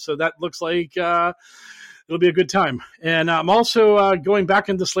now. So that looks like it'll be a good time. And I'm also going back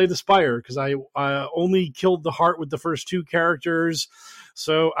into Slay the Spire because I only killed the heart with the first 2 characters.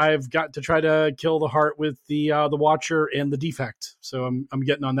 So I've got to try to kill the heart with the Watcher and the Defect. So I'm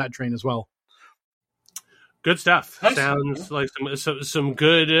getting on that train as well. Good stuff. Nice. Sounds like some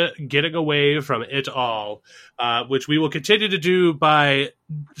good getting away from it all, which we will continue to do by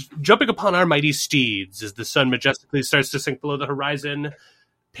jumping upon our mighty steeds as the sun majestically starts to sink below the horizon,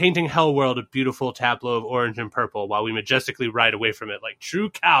 painting Hellworld a beautiful tableau of orange and purple while we majestically ride away from it like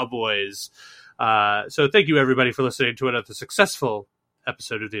true cowboys. So thank you, everybody, for listening to another successful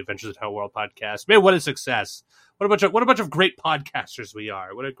episode of the Adventures in Hellworld podcast. Man, what a success. What a bunch of great podcasters we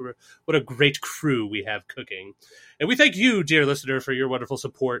are. What a great crew we have cooking. And we thank you, dear listener, for your wonderful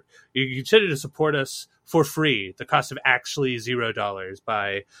support. You continue to support us for free, the cost of actually $0,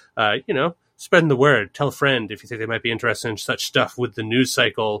 by spreading the word. Tell a friend if you think they might be interested in such stuff with the news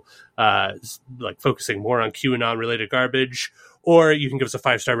cycle, like focusing more on QAnon related garbage. Or you can give us a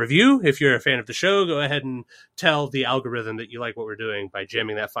 5-star review. If you're a fan of the show, go ahead and tell the algorithm that you like what we're doing by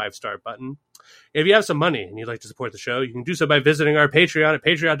jamming that 5-star button. If you have some money and you'd like to support the show, you can do so by visiting our Patreon at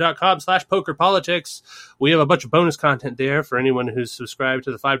patreon.com/pokerpolitics. We have a bunch of bonus content there for anyone who's subscribed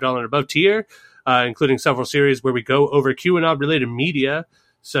to the $5 and above tier, including several series where we go over QAnon-related media,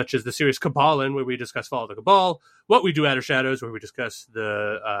 such as the series Cabalin, where we discuss Fall of the Cabal, What We Do Out of Shadows, where we discuss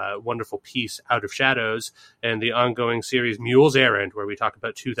the wonderful piece Out of Shadows, and the ongoing series Mule's Errand, where we talk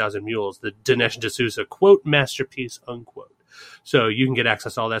about 2,000 Mules, the Dinesh D'Souza quote masterpiece, unquote. So you can get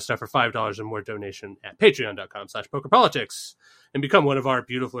access to all that stuff for $5 and more donation at patreon.com/pokerpolitics and become one of our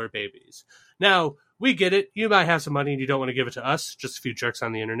beautiful babies. Now, we get it. You might have some money and you don't want to give it to us, just a few jerks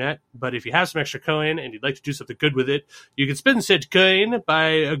on the internet. But if you have some extra coin and you'd like to do something good with it, you can spend said coin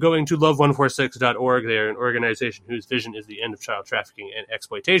by going to love146.org. They're an organization whose vision is the end of child trafficking and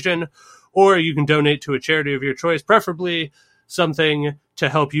exploitation. Or you can donate to a charity of your choice, preferably something to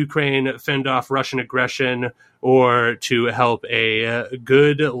help Ukraine fend off Russian aggression, or to help a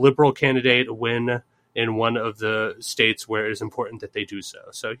good liberal candidate win in one of the states where it is important that they do so.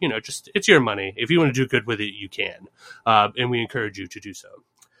 So, just it's your money. If you want to do good with it, you can. And we encourage you to do so.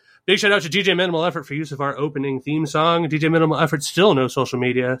 Big shout out to DJ Minimal Effort for use of our opening theme song. DJ Minimal Effort still no social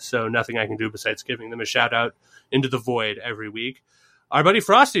media, so nothing I can do besides giving them a shout out into the void every week. Our buddy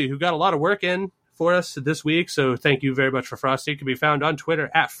Frosty, who got a lot of work in for us this week, so thank you very much for Frosty. Can be found on Twitter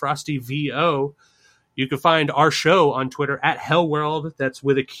at FrostyVO. You can find our show on Twitter at Hellworld. That's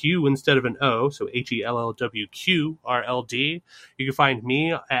with a Q instead of an O, so HELLWQRLD. You can find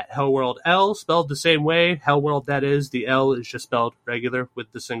me at HellworldL, spelled the same way. Hellworld, that is. The L is just spelled regular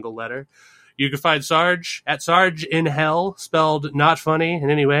with the single letter. You can find Sarge at Sarge in Hell, spelled not funny in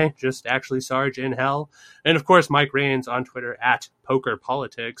any way, just actually Sarge in Hell. And, of course, Mike Rains on Twitter at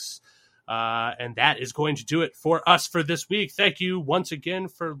PokerPolitics. And that is going to do it for us for this week. Thank you once again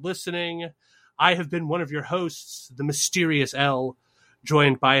for listening. I have been one of your hosts, the Mysterious L,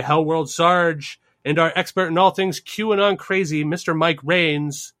 joined by Hellworld Sarge and our expert in all things QAnon crazy, Mr. Mike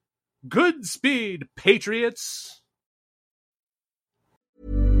Rains. Godspeed, Patriots!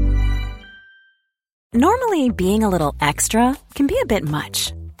 Normally, being a little extra can be a bit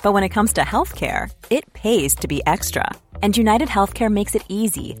much. But when it comes to healthcare, it pays to be extra. And United Healthcare makes it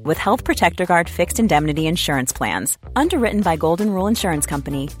easy with Health Protector Guard fixed indemnity insurance plans. Underwritten by Golden Rule Insurance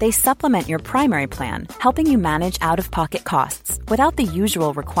Company, they supplement your primary plan, helping you manage out-of-pocket costs without the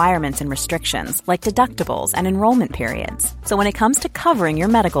usual requirements and restrictions like deductibles and enrollment periods. So when it comes to covering your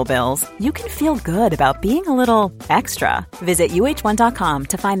medical bills, you can feel good about being a little extra. Visit UH1.com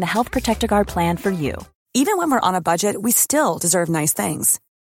to find the Health Protector Guard plan for you. Even when we're on a budget, we still deserve nice things.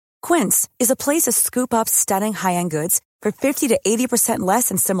 Quince is a place to scoop up stunning high-end goods for 50 to 80% less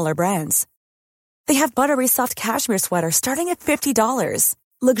than similar brands. They have buttery soft cashmere sweaters starting at $50,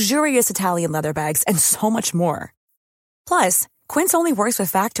 luxurious Italian leather bags, and so much more. Plus, Quince only works with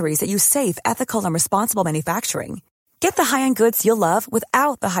factories that use safe, ethical, and responsible manufacturing. Get the high-end goods you'll love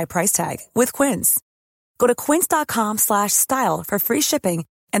without the high price tag with Quince. Go to quince.com/style for free shipping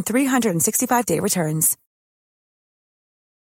and 365-day returns.